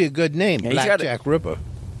that would be a good name, Black Jack Ripper.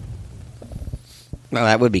 Well,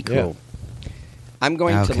 that would be cool. Yeah. I'm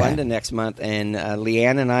going to London next month, and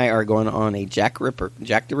Leanne and I are going on a Jack the Ripper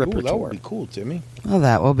tour. That would be cool, Timmy. Well,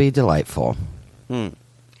 that will be delightful. All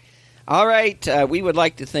right. We would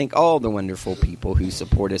like to thank all the wonderful people who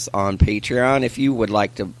support us on Patreon. If you would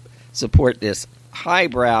like to support this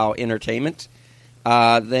highbrow entertainment,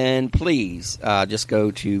 then please just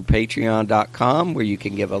go to patreon.com where you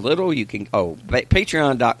can give a little.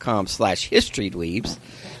 Patreon.com/HistoryDweebs.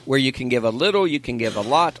 Where you can give a little, you can give a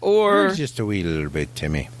lot, or just a wee little bit,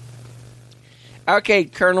 Timmy. Okay,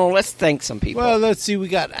 Colonel, let's thank some people. Well, let's see. We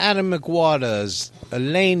got Adam McWaters,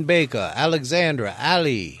 Elaine Baker, Alexandra,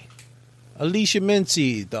 Ali, Alicia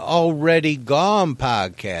Mincy, the Already Gone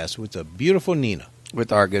podcast with the beautiful Nina.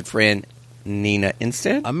 With our good friend Nina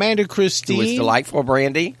Instant. Amanda Christine. Who was delightful,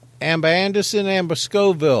 Brandy. Amber Anderson, Amber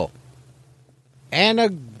Scoville. Anna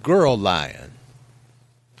Girl Lion.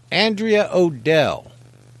 Andrea Odell.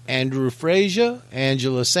 Andrew Frazier,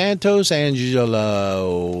 Angela Santos,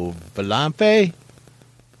 Angela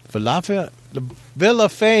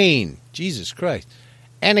Villafane, Jesus Christ,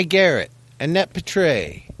 Anna Garrett, Annette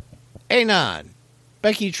Petray, Anon,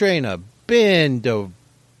 Becky Trainer, Ben Dobrovich,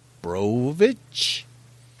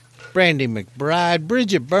 Brandy McBride,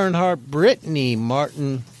 Bridget Bernhardt, Brittany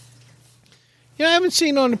Martin. I haven't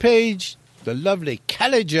seen on the page the lovely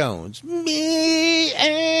Kelly Jones.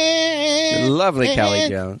 Lovely Kelly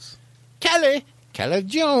Jones. Kelly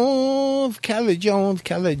Jones.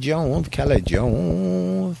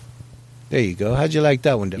 There you go. How'd you like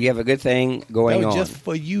that one, Devil? You have a good thing going on. Just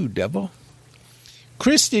for you, Devil.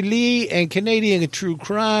 Christy Lee and Canadian True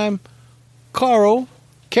Crime. Carol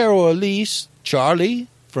Elise, Charlie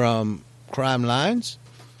from Crime Lines.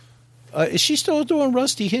 Is she still doing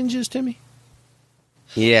Rusty Hinges, Timmy?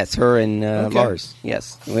 Yes, her and Lars.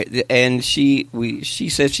 Yes, and she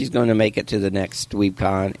says she's going to make it to the next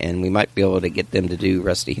DweebCon, and we might be able to get them to do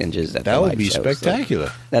Rusty Hinges at the live show. That would be spectacular.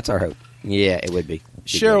 So that's our hope. Yeah, it would be.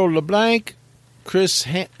 Cheryl LeBlanc, Chris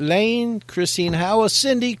Lane, Christine Howard,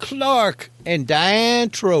 Cindy Clark, and Diane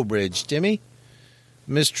Trowbridge. Timmy,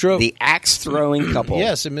 Miss the axe throwing couple.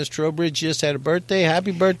 Yes, and Miss Trowbridge just had a birthday.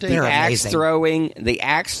 Happy birthday! They're the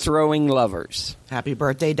axe throwing lovers. Happy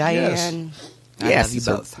birthday, Diane. Yes. I love you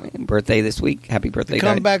both. Birthday this week. Happy birthday, The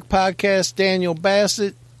Comeback Podcast, Daniel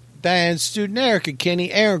Bassett, Diane Student, Erica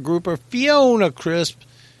Kinney, Aaron Grouper, Fiona Crisp,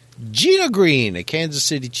 Gina Green, a Kansas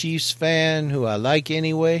City Chiefs fan who I like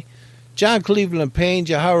anyway, John Cleveland Payne,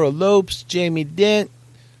 Jahara Lopes, Jamie Dent,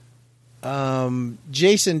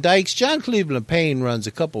 Jason Dykes. John Cleveland Payne runs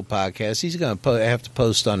a couple podcasts. He's going to have to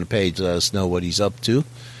post on the page, let us know what he's up to.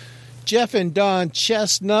 Jeff and Don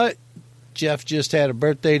Chestnut. Jeff just had a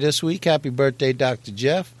birthday this week. Happy birthday, Dr.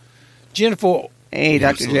 Jeff. Jennifer. Hey,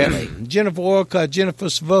 Dr. Jeff. Jennifer Orcutt, Jennifer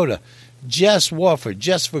Svoda, Jess Wofford,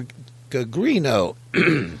 Jessica Greeno,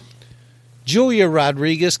 Julia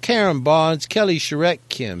Rodriguez, Karen Barnes, Kelly Charette,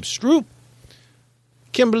 Kim Stroop,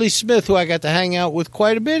 Kimberly Smith, who I got to hang out with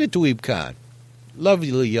quite a bit at DweebCon.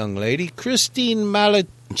 Lovely young lady. Christine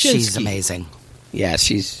Malachinsky. She's amazing. Yeah,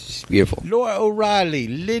 she's beautiful. Laura O'Reilly,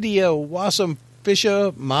 Lydia Wassam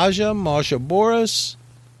Fisher, Marsha Boris,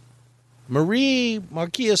 Marie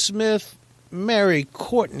Markia Smith, Mary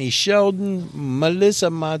Courtney Sheldon, Melissa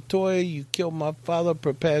Montoya, You Killed My Father,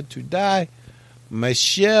 Prepared to Die,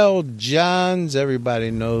 Michelle Johns.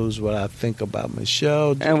 Everybody knows what I think about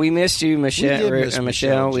Michelle. And we missed you, Michelle.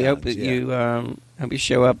 Michelle we hope Johns, that you hope you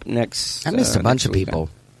show up next. I missed a bunch of week. people.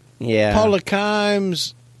 Yeah. Paula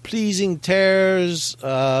Kimes, Pleasing Tears.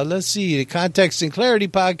 Let's see, the Context and Clarity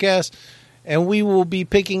podcast. And we will be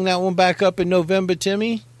picking that one back up in November,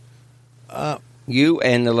 Timmy. You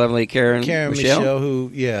and the lovely Karen Michelle, who,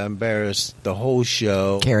 embarrassed the whole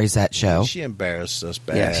show. Carries that show. She embarrassed us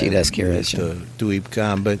bad. Yeah, she does carry that show.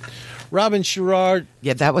 DweebCon. But Robin Sherrard.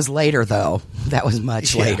 Yeah, that was later, though. That was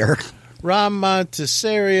much later. Ron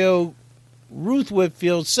Montesario, Ruth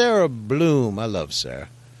Whitfield, Sarah Bloom. I love Sarah.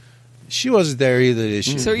 She wasn't there either this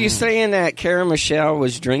year. So are you saying that Karen Michelle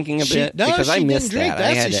was drinking a bit? No, because she I missed didn't drink.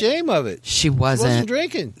 that. That's the shame of it. She wasn't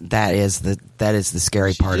drinking. That is the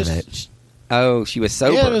scary part of it. Oh, she was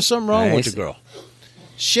sober. Yeah, there's something wrong with the girl.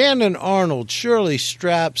 Shannon Arnold, Shirley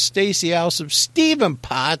Strapp, Stacey Alsop, Stephen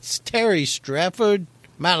Potts, Terry Stratford,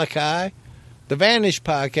 Malachi, The Vanish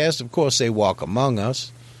Podcast. Of course, they walk among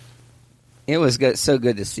us. It was good, so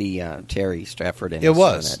good to see Terry Stratford. It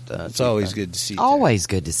was. It's always good to see. Always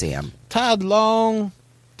good to see him. Todd Long,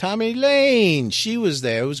 Tommy Lane. She was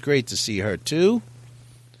there. It was great to see her too.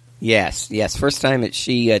 Yes. First time that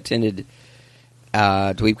she attended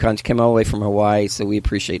DweebCon. She came all the way from Hawaii, so we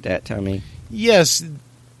appreciate that, Tommy. Yes.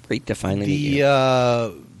 Great to finally meet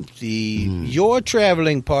you. Your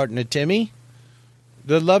traveling partner, Timmy,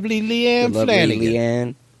 the lovely Leanne Flanagan.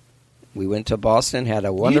 Leanne. We went to Boston, had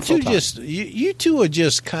a wonderful time. You two are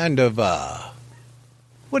just kind of,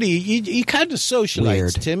 what are you kind of socialites,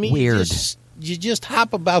 Weird. Timmy. Weird. You just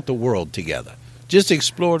hop about the world together. Just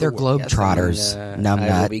explore the world. They're globetrotters.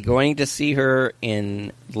 I will be going to see her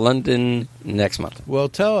in London next month. Well,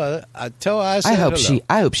 tell her I said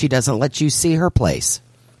I hope she doesn't let you see her place.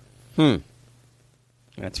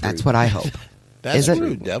 That's That's what I hope. That's Is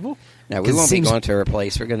rude, Devil. No, we won't be going to her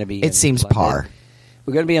place. We're going to be. It seems London. par.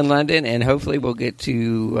 We're going to be in London, and hopefully we'll get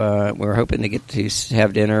to. We're hoping to get to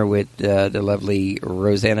have dinner with the lovely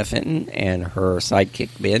Rosanna Fenton and her sidekick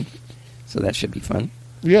Ben. So that should be fun.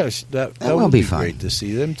 Yes, that will would be be fun. great to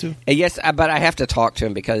see them too. Yes, but I have to talk to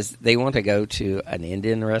him because they want to go to an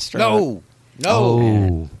Indian restaurant. No.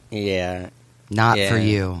 Oh, Yeah. not Yeah. for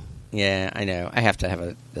you. Yeah, I know. I have to have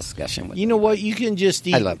a discussion with You know what? You can just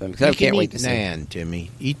eat. I love them because I you can't can wait eat to see naan,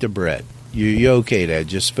 Timmy. Eat the bread. You're okay there.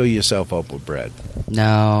 Just fill yourself up with bread.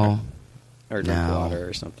 No. or drink No. water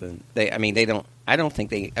or something. They don't. I don't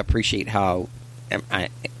think they appreciate how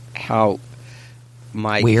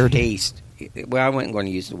my Weird. taste. Well, I wasn't going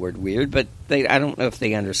to use the word weird, but I don't know if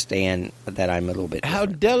they understand that I'm a little bit How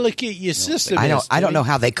different. delicate your system is. I don't know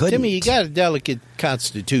how they couldn't. Timmy, you got a delicate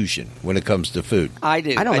constitution when it comes to food. I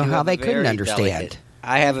do. I don't know how have a they couldn't very understand. delicate-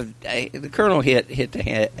 I have the Colonel hit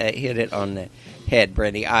it on the head,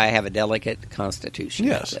 Brandy. I have a delicate constitution.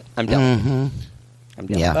 Yes. That's it. I'm delicate. Mm-hmm. I'm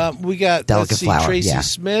delicate. Yeah. We got Delicate let's see, flower, Tracy yeah.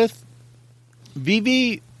 Smith,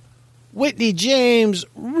 Vivi, Whitney James,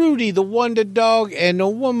 Rudy the Wonder Dog, and the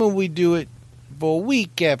woman we do it for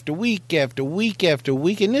week after week after week after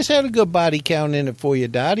week. And this had a good body count in it for you,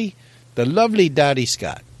 Dottie. The lovely Dottie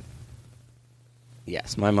Scott.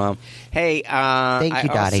 Yes, my mom. Hey, Thank you,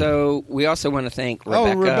 Dottie. We also want to thank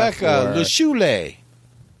Rebecca. Rebecca LeChule.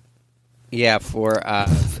 For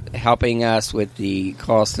helping us with the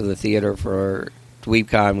cost of the theater for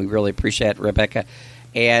DweebCon. We really appreciate it, Rebecca.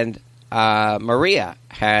 And Maria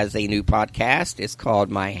has a new podcast. It's called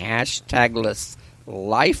My Hashtagless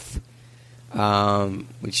Life,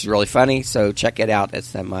 which is really funny. So check it out.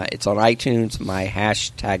 It's on iTunes. My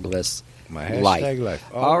Hashtagless Life.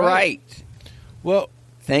 All right. Well,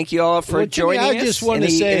 thank you all for Timmy, joining us. I just want to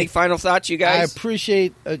say, any final thoughts, you I guys?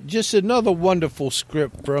 appreciate just another wonderful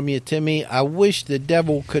script from you, Timmy. I wish the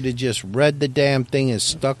devil could have just read the damn thing and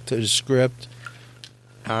stuck to the script.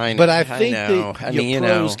 I know, But I think know. that your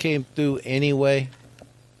prose came through anyway.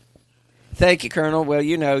 Thank you, Colonel. Well,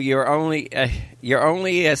 you're only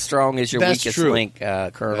as strong as your That's weakest true. link,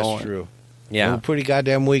 Colonel. That's true. Yeah. We're pretty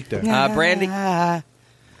goddamn weak there. Brandy,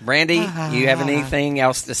 you have anything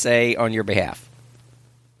else to say on your behalf?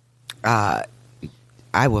 I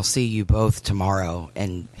will see you both tomorrow,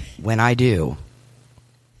 and when I do,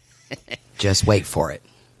 just wait for it.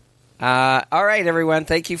 All right, everyone.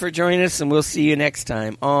 Thank you for joining us, and we'll see you next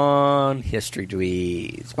time on History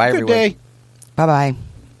Dweebs. Bye, Good everyone. day. Bye-bye.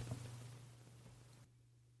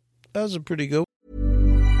 That was a pretty good.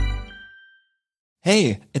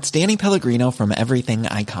 Hey, it's Danny Pellegrino from Everything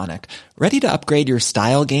Iconic. Ready to upgrade your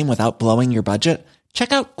style game without blowing your budget?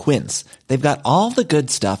 Check out Quince. They've got all the good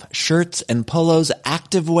stuff, shirts and polos,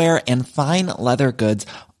 activewear, and fine leather goods,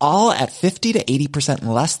 all at 50 to 80%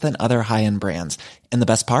 less than other high-end brands. And the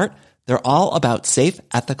best part? They're all about safe,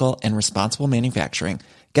 ethical, and responsible manufacturing.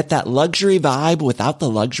 Get that luxury vibe without the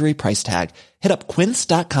luxury price tag. Hit up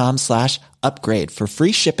quince.com/upgrade for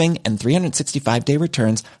free shipping and 365-day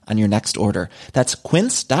returns on your next order. That's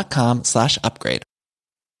quince.com/upgrade.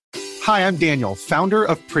 Hi, I'm Daniel, founder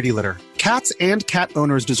of Pretty Litter. Cats and cat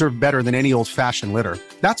owners deserve better than any old-fashioned litter.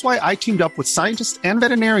 That's why I teamed up with scientists and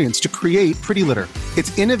veterinarians to create Pretty Litter.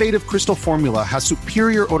 Its innovative crystal formula has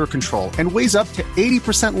superior odor control and weighs up to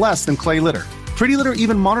 80% less than clay litter. Pretty Litter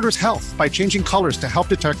even monitors health by changing colors to help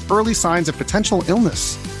detect early signs of potential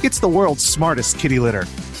illness. It's the world's smartest kitty litter.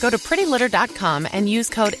 Go to prettylitter.com and use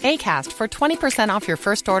code ACAST for 20% off your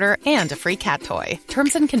first order and a free cat toy.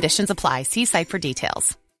 Terms and conditions apply. See site for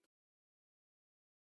details.